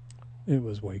cool. It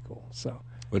was way cool. So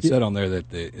it said on there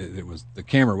that the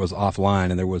camera was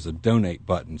offline, and there was a donate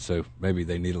button, so maybe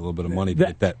they need a little bit of money to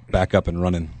get that back up and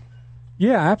running.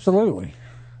 Yeah, absolutely.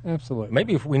 Absolutely.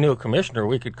 Maybe if we knew a commissioner,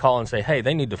 we could call and say, hey,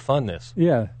 they need to fund this.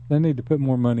 Yeah, they need to put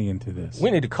more money into this.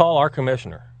 We need to call our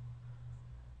commissioner.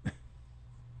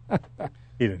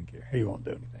 He doesn't care. He won't do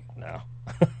anything. No.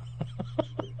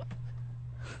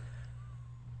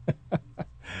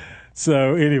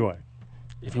 So anyway,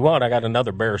 if you want, I got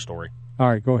another bear story. All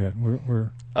right, go ahead.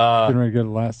 We're getting ready to go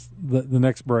to the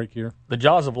next break here. The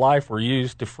jaws of life were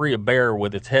used to free a bear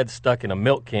with its head stuck in a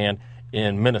milk can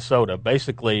in Minnesota.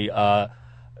 Basically,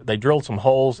 they drilled some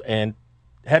holes and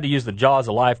had to use the jaws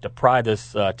of life to pry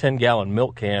this 10-gallon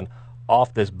milk can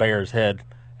off this bear's head.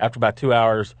 After about 2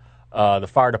 hours, the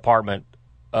fire department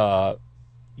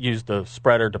used the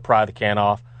spreader to pry the can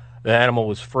off. The animal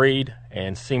was freed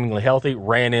and seemingly healthy,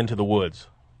 ran into the woods.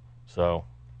 So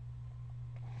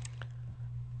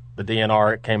the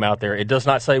DNR came out there. It does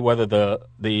not say whether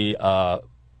the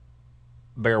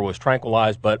bear was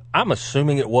tranquilized, but I'm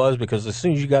assuming it was because as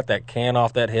soon as you got that can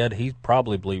off that head, he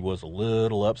probably was a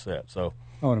little upset. So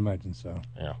I would imagine so.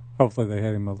 Yeah. Hopefully they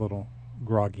had him a little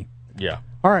groggy. Yeah.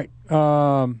 All right.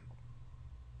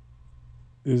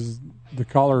 Is the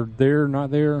caller there,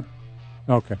 not there?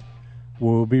 Okay.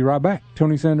 We'll be right back.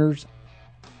 Tony Sanders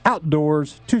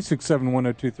Outdoors,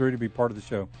 267-1023 to be part of the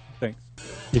show. Thanks.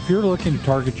 If you're looking to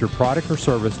target your product or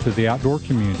service to the outdoor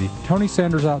community, Tony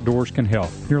Sanders Outdoors can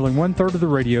help. Nearly one-third of the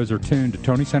radios are tuned to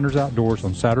Tony Sanders Outdoors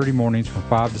on Saturday mornings from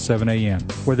 5 to 7 a.m.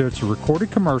 Whether it's a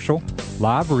recorded commercial,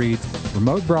 live reads,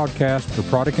 remote broadcast, or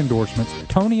product endorsements,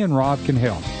 Tony and Rob can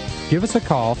help. Give us a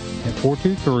call at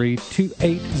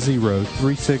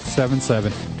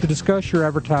 423-280-3677 to discuss your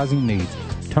advertising needs.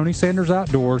 Tony Sanders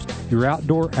Outdoors, your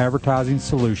outdoor advertising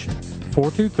solution.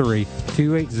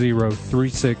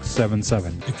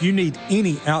 423-280-3677. If you need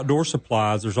any outdoor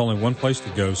supplies, there's only one place to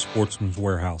go, Sportsman's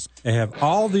Warehouse. They have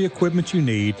all the equipment you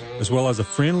need, as well as a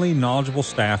friendly, knowledgeable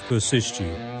staff to assist you.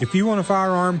 If you want a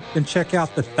firearm, then check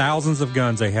out the thousands of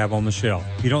guns they have on the shelf.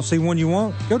 If you don't see one you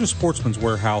want, go to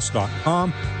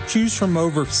sportsmanswarehouse.com. Choose from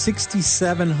over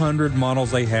 6,700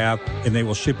 models they have, and they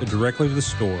will ship it directly to the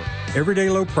store. Everyday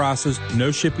low prices,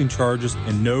 no shipping charges,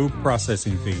 and no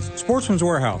processing fees. Sportsman's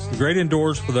Warehouse, the great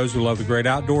indoors for those who love the great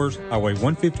outdoors, Highway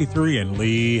 153 and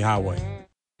Lee Highway.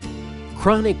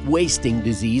 Chronic wasting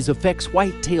disease affects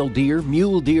white-tailed deer,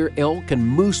 mule deer, elk, and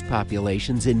moose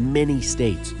populations in many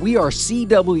states. We are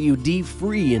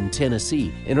CWD-free in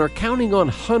Tennessee and are counting on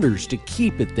hunters to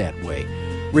keep it that way.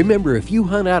 Remember, if you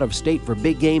hunt out of state for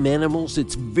big game animals,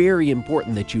 it's very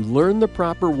important that you learn the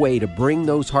proper way to bring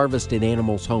those harvested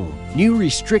animals home. New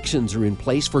restrictions are in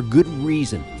place for good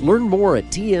reason. Learn more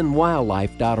at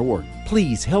tnwildlife.org.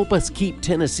 Please help us keep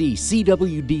Tennessee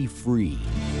CWD free.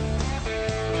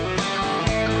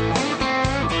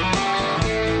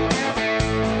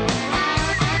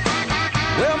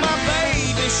 Well, my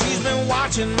baby, she's been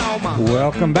watching all my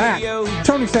Welcome back.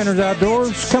 Tony Sanders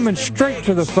Outdoors, coming straight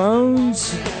to the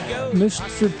phones.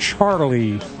 Mr.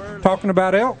 Charlie talking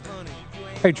about elk.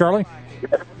 Hey, Charlie.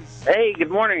 Hey, good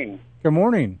morning. Good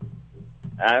morning.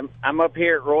 I'm up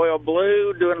here at Royal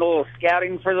Blue doing a little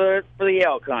scouting for the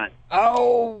elk hunt.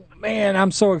 Oh man,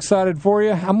 I'm so excited for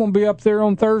you. I'm going to be up there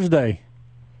on Thursday.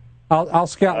 I'll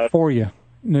scout for you.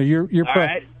 No, you're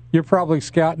right. You're probably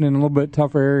scouting in a little bit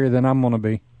tougher area than I'm going to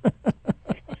be.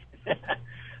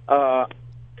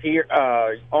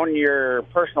 On your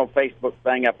personal Facebook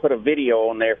thing, I put a video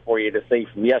on there for you to see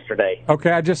from yesterday.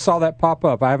 Okay, I just saw that pop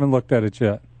up. I haven't looked at it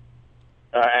yet.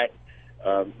 All right.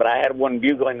 But I had one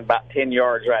bugling about 10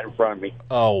 yards right in front of me.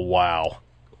 Oh, wow.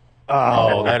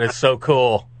 Oh, that is so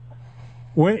cool.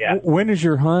 When is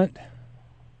your hunt?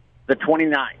 The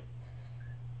 29th.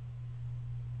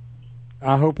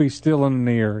 I hope he's still in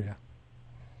the area.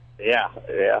 Yeah.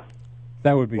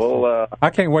 That would be fun.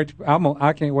 I can't wait.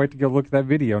 I can't wait to go look at that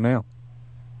video now.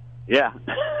 Yeah.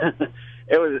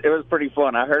 It was pretty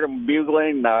fun. I heard him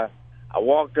bugling. I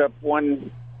walked up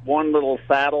one little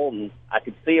saddle, and I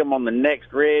could see them on the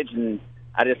next ridge, and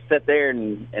I just sat there,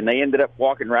 and they ended up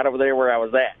walking right over there where I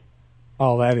was at.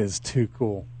 Oh, that is too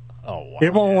cool. Oh, wow.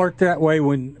 It won't work that way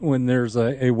when there's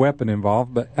a weapon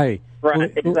involved, but hey.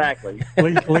 Right, exactly.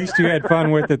 At least you had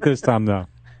fun with it this time, though.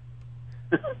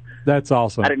 That's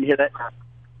awesome. I didn't hear that.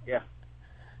 Yeah.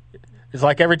 It's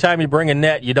like every time you bring a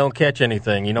net, you don't catch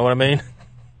anything. You know what I mean?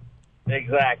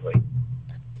 Exactly.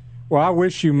 Well, I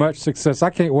wish you much success. I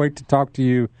can't wait to talk to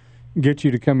you, get you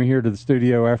to come here to the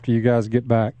studio after you guys get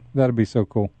back. That'll be so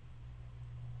cool.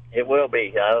 It will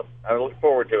be. I look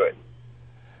forward to it.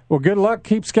 Well, good luck.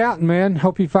 Keep scouting, man.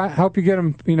 Hope you get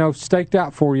them, staked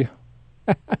out for you.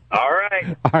 All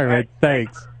right. All right.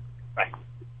 Thanks. Bye.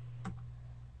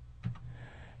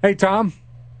 Hey, Tom.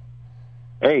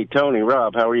 Hey, Tony,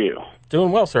 Rob, how are you?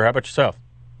 Doing well, sir. How about yourself?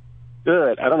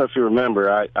 Good. I don't know if you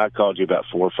remember, I called you about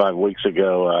 4 or 5 weeks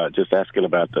ago just asking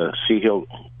about the Sea Hill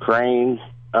crane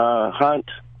hunt.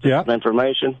 Yeah. Some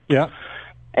information. Yeah.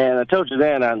 And I told you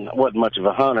then I wasn't much of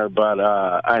a hunter, but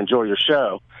I enjoy your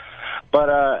show. But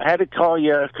I had to call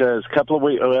you because a couple of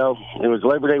weeks, it was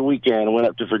Labor Day weekend. I went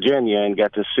up to Virginia and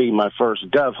got to see my first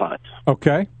dove hunt.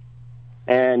 Okay.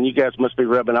 And you guys must be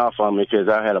rubbing off on me because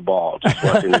I had a ball just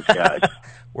watching these guys.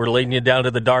 We're leading you down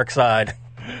to the dark side.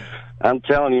 I'm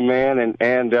telling you, man,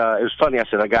 and it was funny. I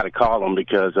said, I got to call them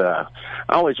because I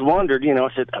always wondered, I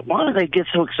said, why do they get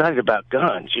so excited about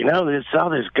guns? There's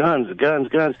all these guns.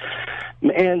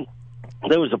 Man,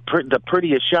 there was the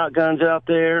prettiest shotguns out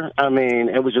there. I mean,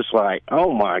 it was just like,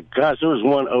 oh my gosh, there was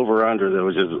one over under that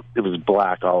was it was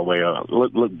black all the way up.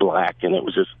 Looked black, and it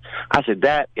was just, I said,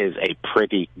 that is a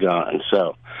pretty gun.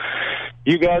 So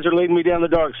you guys are leading me down the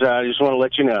dark side. I just want to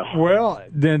let you know. Well,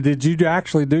 then did you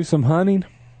actually do some hunting?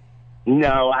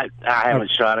 No, I haven't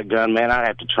shot a gun, man. I'd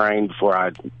have to train before I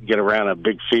get around a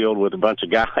big field with a bunch of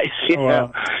guys,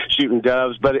 shooting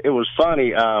doves. But it was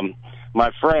funny. My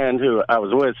friend who I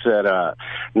was with said,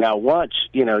 now watch,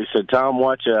 he said, Tom,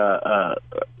 watch the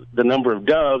number of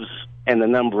doves and the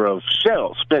number of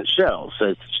shells, spent shells.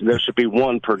 There should be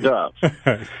one per dove.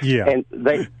 Yeah. And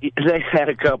they had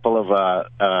a couple of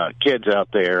kids out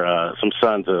there, some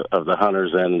sons of the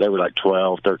hunters, and they were like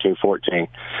 12, 13, 14.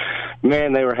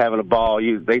 Man, they were having a ball.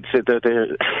 They'd sit there,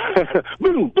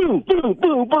 boom, boom, boom,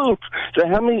 boom, boom. So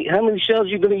how many shells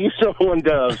you going to use on one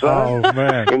dove? Son? Oh,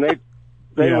 man. And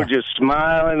they were just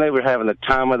smiling. They were having the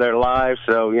time of their life.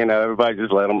 So, everybody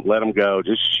just let them go.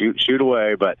 Just shoot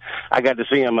away. But I got to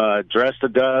see them dress the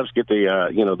doves, get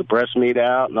the breast meat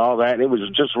out and all that. And it was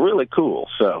just really cool.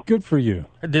 So good for you.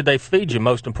 Did they feed you,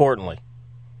 most importantly?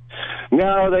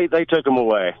 No, they took them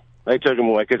away. They took them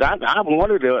away because I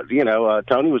wanted to,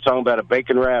 Tony was talking about a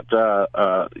bacon-wrapped,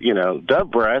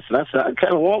 dove breast, and I said, I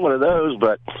kind of want one of those,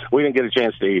 but we didn't get a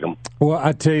chance to eat them. Well,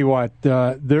 I tell you what,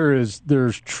 there's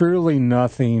truly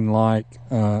nothing like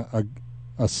a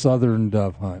southern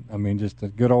dove hunt. I mean, just a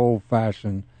good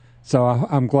old-fashioned. So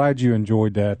I'm glad you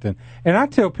enjoyed that. And I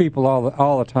tell people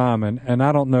all the time, and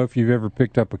I don't know if you've ever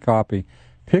picked up a copy,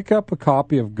 pick up a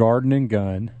copy of Garden and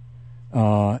Gun.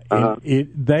 They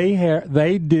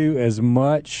do as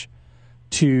much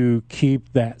to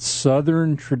keep that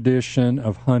southern tradition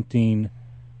of hunting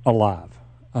alive.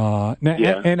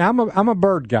 And I'm a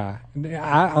bird guy.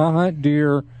 I hunt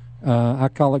deer. I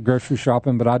call it grocery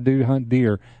shopping, but I do hunt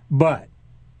deer. But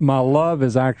my love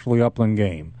is actually upland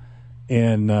game.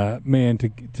 And man,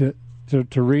 to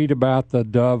read about the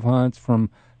dove hunts from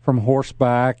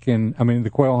horseback, and I mean the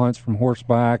quail hunts from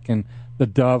horseback, and the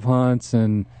dove hunts,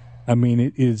 and I mean,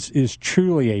 it is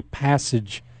truly a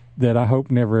passage that I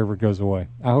hope never, ever goes away.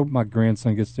 I hope my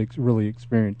grandson gets to really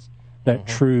experience that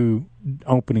true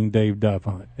opening day dove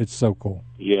hunt. It's so cool.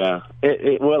 Yeah,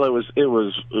 it was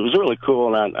really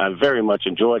cool, and I very much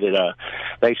enjoyed it.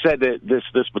 They said that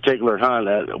this particular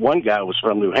hunt, one guy was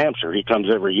from New Hampshire. He comes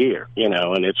every year,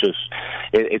 and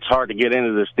it's hard to get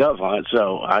into this dove hunt.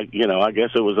 So I guess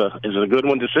it was a good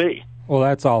one to see. Well,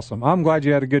 that's awesome. I'm glad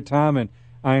you had a good time, and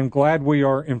I am glad we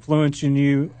are influencing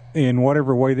you in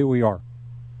whatever way that we are.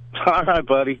 All right,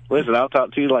 buddy. Listen, I'll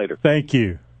talk to you later. Thank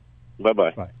you.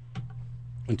 Bye-bye. Bye.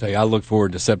 I tell you, I look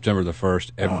forward to September the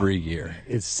 1st every year.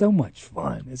 It's so much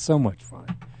fun. It's so much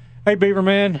fun. Hey,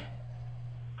 Beaverman.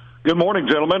 Good morning,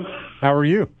 gentlemen. How are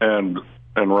you? And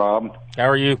Rob. How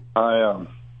are you? I'm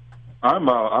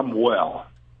well.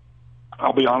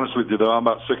 I'll be honest with you, though. I'm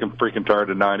about sick and freaking tired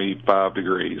of 95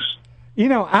 degrees.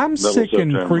 I'm sick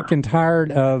and freaking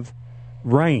tired of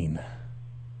rain.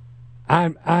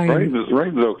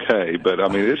 Rain's okay, but I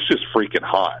mean it's just freaking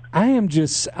hot.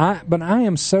 But I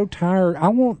am so tired.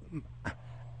 I'm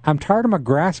tired of my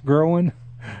grass growing.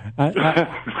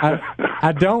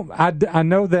 I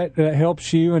know that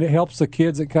helps you and it helps the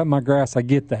kids that cut my grass. I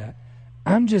get that.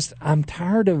 I'm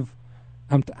tired of.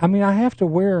 I have to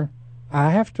wear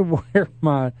my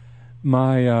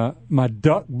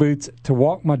duck boots to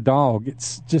walk my dog.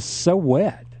 It's just so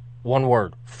wet. One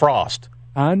word: frost.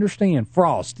 I understand.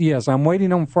 Frost. Yes, I'm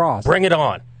waiting on frost. Bring it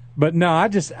on. But no, I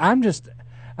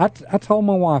told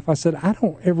my wife, I said, I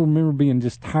don't ever remember being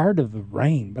just tired of the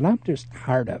rain, but I'm just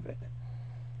tired of it.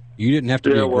 You didn't have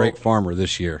to be a great farmer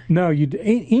this year. No,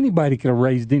 anybody could have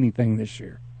raised anything this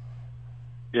year.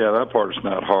 Yeah, that part's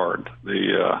not hard.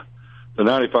 The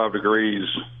 95 degrees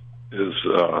is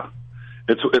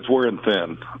it's wearing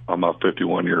thin on my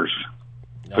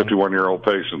 51-year-old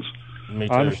patients. Me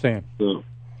too. I understand.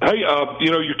 Hey,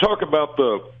 you talk about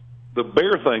the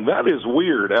bear thing. That is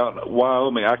weird out in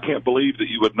Wyoming. I can't believe that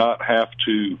you would not have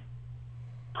to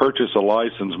purchase a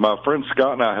license. My friend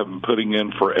Scott and I have been putting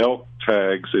in for elk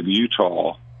tags in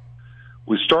Utah.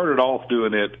 We started off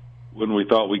doing it when we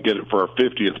thought we'd get it for our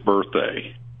 50th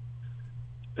birthday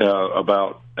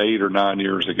about 8 or 9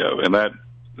 years ago, and that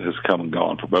has come and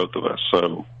gone for both of us.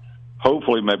 So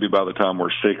hopefully maybe by the time we're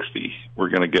 60, we're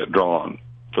going to get drawn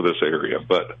for this area.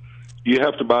 But you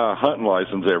have to buy a hunting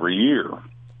license every year.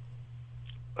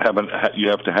 You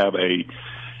have to have a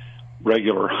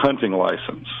regular hunting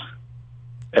license,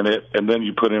 and then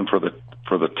you put in for the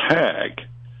tag,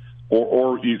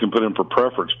 or you can put in for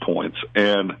preference points.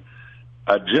 And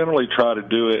I generally try to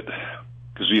do it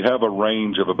because you have a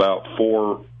range of about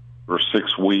 4 or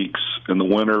 6 weeks in the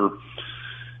winter.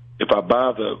 If I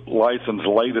buy the license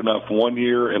late enough one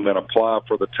year and then apply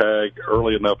for the tag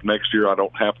early enough next year, I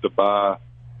don't have to buy,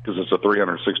 because it's a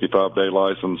 365-day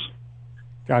license.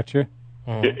 Gotcha.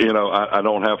 I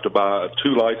don't have to buy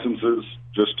 2 licenses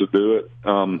just to do it,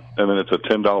 and then it's a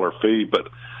 $10 fee. But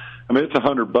I mean, it's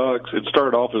 $100. It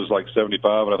started off as like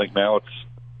 75, and I think now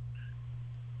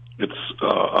it's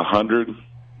 $100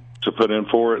 to put in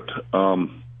for it.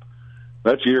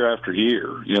 That's year after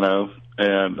year,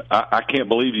 and I can't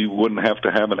believe you wouldn't have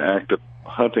to have an active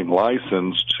hunting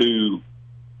license to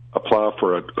apply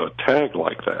for a tag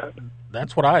like that.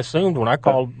 That's what I assumed when I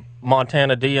called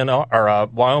Montana DNR or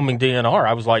Wyoming DNR.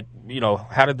 I was like,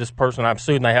 how did this person? I'm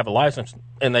assuming they have a license,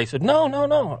 and they said no,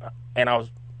 and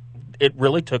it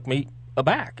really took me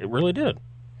aback. It really did.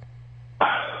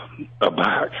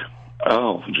 Aback.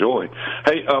 Oh, joy.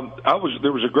 Hey,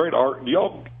 there was a great art.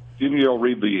 Didn't y'all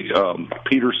read the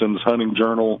Peterson's Hunting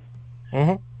Journal?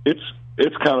 Mm-hmm.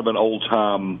 It's kind of an old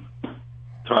time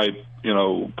type,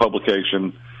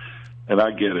 publication. And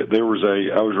I get it. I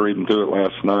was reading through it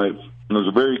last night, and there was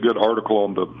a very good article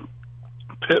on the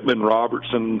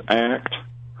Pittman-Robertson Act.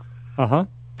 Uh-huh.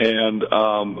 And,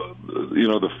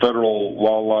 the federal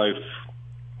wildlife,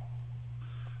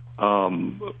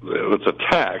 it's a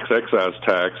tax, excise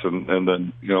tax, and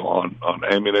then, on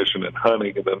ammunition and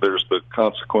hunting, and then there's the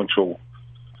consequential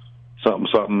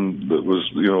something that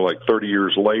was, like 30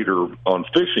 years later on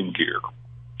fishing gear.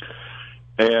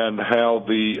 And how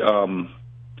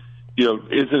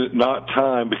isn't it not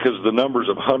time, because the numbers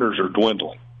of hunters are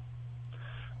dwindling,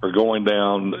 are going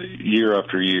down year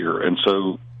after year, and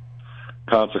so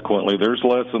consequently there's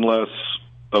less and less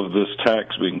of this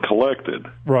tax being collected.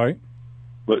 Right.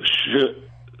 But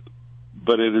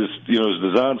it is is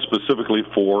designed specifically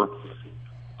for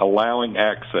allowing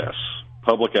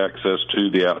public access to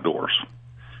the outdoors,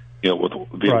 with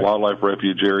the wildlife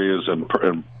refuge areas and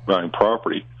buying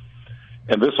property.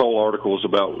 And this whole article is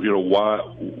about,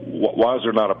 why is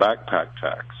there not a backpack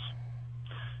tax?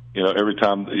 Every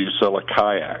time you sell a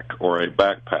kayak or a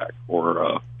backpack or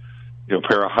a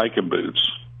pair of hiking boots,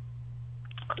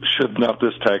 should not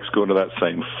this tax go into that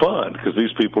same fund? Because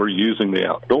these people are using the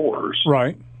outdoors.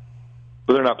 Right.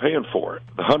 But they're not paying for it.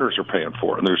 The hunters are paying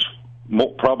for it. And there's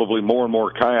probably more and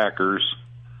more kayakers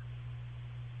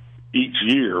each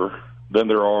year than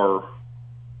there are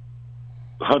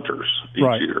hunters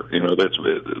each year. You know, that's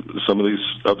some of these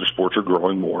other sports are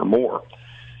growing more and more.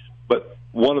 But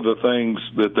one of the things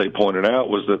that they pointed out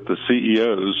was that the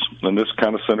CEOs, and this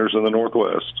kind of centers in the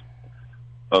Northwest,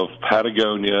 of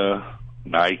Patagonia,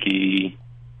 Nike,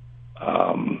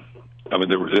 I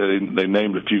mean, they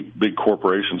named a few big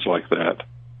corporations like that.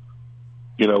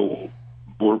 You know,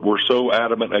 we're so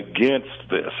adamant against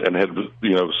this and had,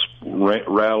 you know,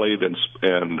 rallied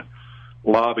and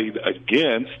lobbied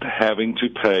against having to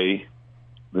pay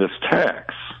this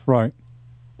tax. Right.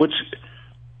 Which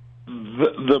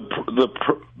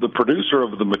the producer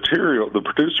of the material, the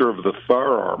producer of the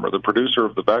firearm, or the producer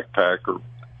of the backpack, or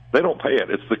they don't pay it.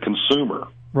 It's the consumer,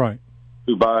 right,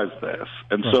 who buys this,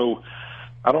 and so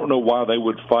I don't know why they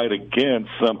would fight against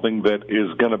something that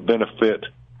is going to benefit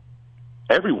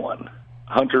everyone: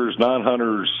 hunters,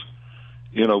 non-hunters,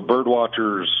 you know, bird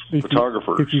watchers,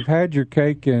 photographers. If you've had your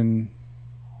cake and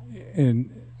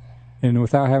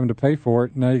without having to pay for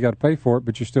it, now you got to pay for it,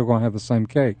 but you're still going to have the same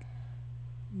cake.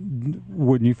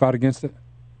 Wouldn't you fight against it?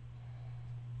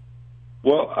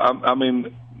 Well, I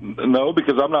mean, no,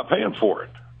 because I'm not paying for it.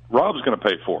 Rob's going to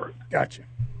pay for it. Gotcha.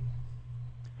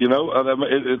 You know,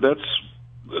 that's,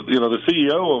 you know, the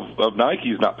CEO of Nike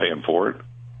is not paying for it.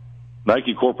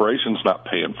 Nike Corporation's not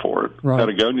paying for it. Right.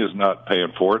 Patagonia's not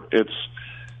paying for it. It's,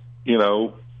 you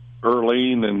know,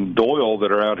 Erlene and Doyle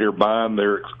that are out here buying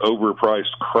their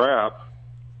overpriced crap.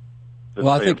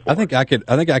 Well, I think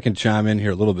I can chime in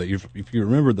here a little bit. If you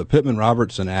remember, the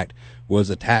Pittman-Robertson Act was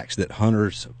a tax that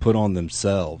hunters put on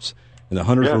themselves, and the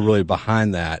hunters were really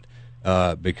behind that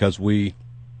because we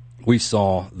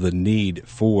saw the need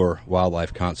for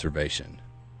wildlife conservation.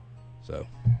 So,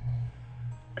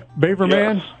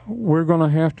 Beaverman, we're going to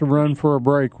have to run for a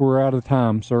break. We're out of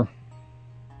time, sir.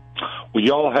 Well,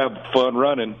 y'all have fun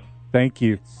running. Thank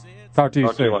you. Talk to you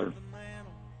soon. To you later.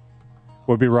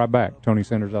 We'll be right back. Tony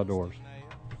Sanders Outdoors.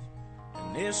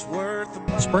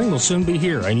 Spring will soon be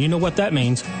here, and you know what that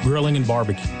means: grilling and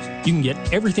barbecues. You can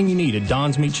get everything you need at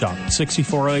Don's Meat Shop,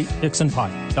 6408 Dixon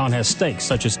Pike. Don has steaks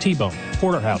such as T-bone,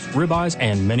 porterhouse, ribeyes,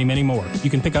 and many, many more.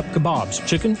 You can pick up kebabs,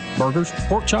 chicken, burgers,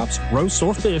 pork chops, roasts,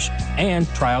 or fish, and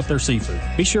try out their seafood.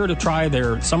 Be sure to try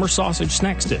their summer sausage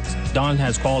snack sticks. Don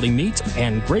has quality meats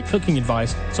and great cooking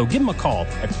advice, so give him a call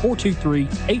at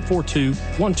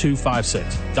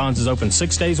 423-842-1256. Don's is open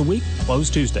 6 days a week,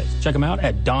 closed Tuesdays. Check him out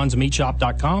at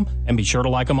donsmeatshop.com and be sure to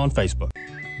like him on Facebook.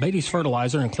 Beatty's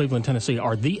Fertilizer in Cleveland, Tennessee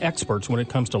are the experts when it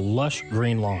comes to lush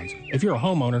green lawns. If you're a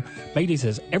homeowner, Beatty's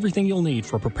has everything you'll need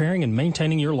for preparing and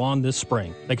maintaining your lawn this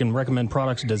spring. They can recommend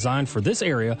products designed for this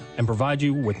area and provide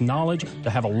you with knowledge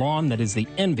to have a lawn that is the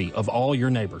envy of all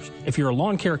your neighbors. If you're a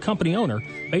lawn care company owner,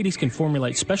 Beatty's can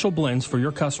formulate special blends for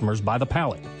your customers by the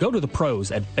pallet. Go to the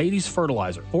pros at Beatty's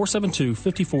Fertilizer,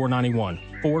 472-5491,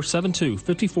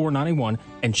 472-5491,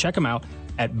 and check them out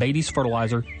at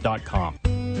Beatty'sFertilizer.com.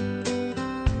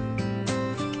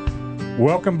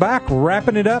 Welcome back.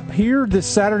 Wrapping it up here this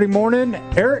Saturday morning.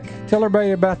 Eric, tell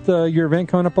everybody about your event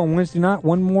coming up on Wednesday night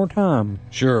one more time.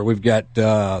 Sure. We've got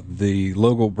the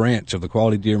local branch of the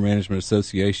Quality Deer Management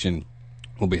Association.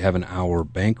 We'll be having our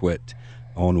banquet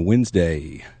on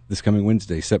Wednesday, this coming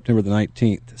Wednesday, September the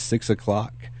 19th, 6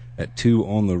 o'clock at 2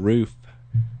 on the roof.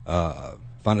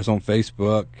 Find us on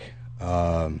Facebook.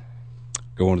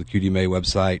 Go on to the QDMA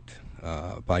website.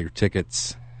 Buy your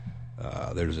tickets.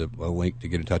 There's a link to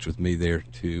get in touch with me there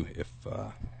too if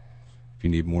you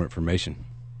need more information.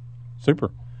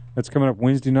 Super. That's coming up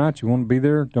Wednesday night. You want to be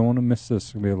there? Don't want to miss this.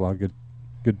 It'll be a lot of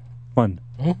good fun.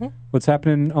 Mm-hmm. What's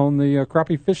happening on the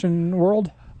crappie fishing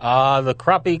world? The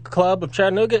Crappie Club of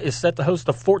Chattanooga is set to host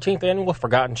the 14th annual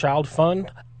Forgotten Child Fund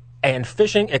and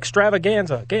Fishing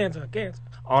Extravaganza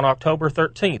on October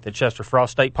 13th at Chester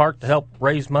Frost State Park to help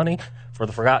raise money for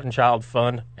the Forgotten Child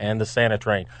Fund and the Santa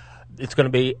Train. It's going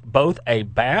to be both a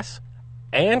bass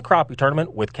and crappie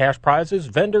tournament with cash prizes,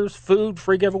 vendors, food,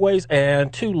 free giveaways,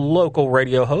 and 2 local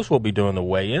radio hosts will be doing the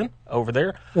weigh-in over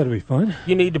there. That'll be fun.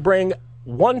 You need to bring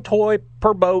 1 toy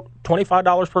per boat,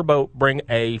 $25 per boat. Bring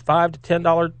a $5 to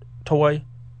 $10 toy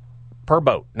per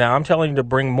boat. Now, I'm telling you to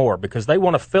bring more because they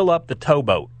want to fill up the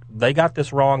towboat. They got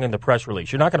this wrong in the press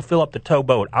release. You're not going to fill up the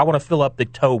towboat. I want to fill up the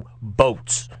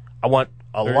towboats. I want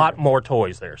a lot more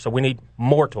toys there, so we need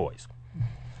more toys.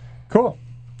 Cool.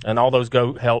 And all those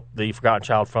go help the Forgotten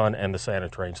Child Fund and the Santa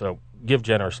Train, so give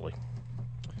generously.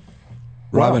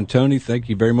 Rob and Tony, thank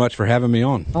you very much for having me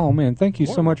on. Oh, man, thank you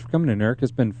so much for coming in, Eric.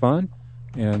 It's been fun.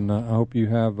 And I hope you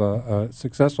have a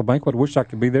successful banquet. I wish I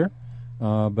could be there,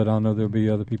 but I know there'll be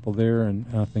other people there, and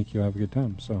I think you'll have a good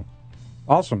time. So,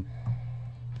 awesome.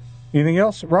 Anything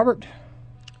else, Robert?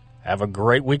 Have a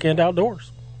great weekend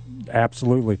outdoors.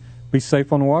 Absolutely. Be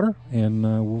safe on the water, and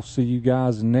we'll see you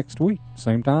guys next week.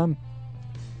 Same time,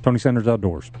 Tony Sanders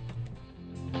Outdoors.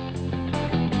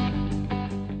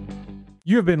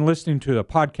 You have been listening to the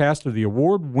podcast of the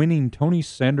award-winning Tony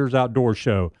Sanders Outdoor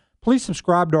Show. Please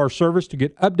subscribe to our service to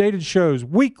get updated shows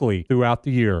weekly throughout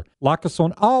the year. Like us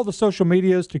on all the social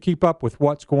medias to keep up with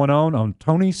what's going on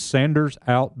Tony Sanders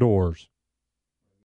Outdoors.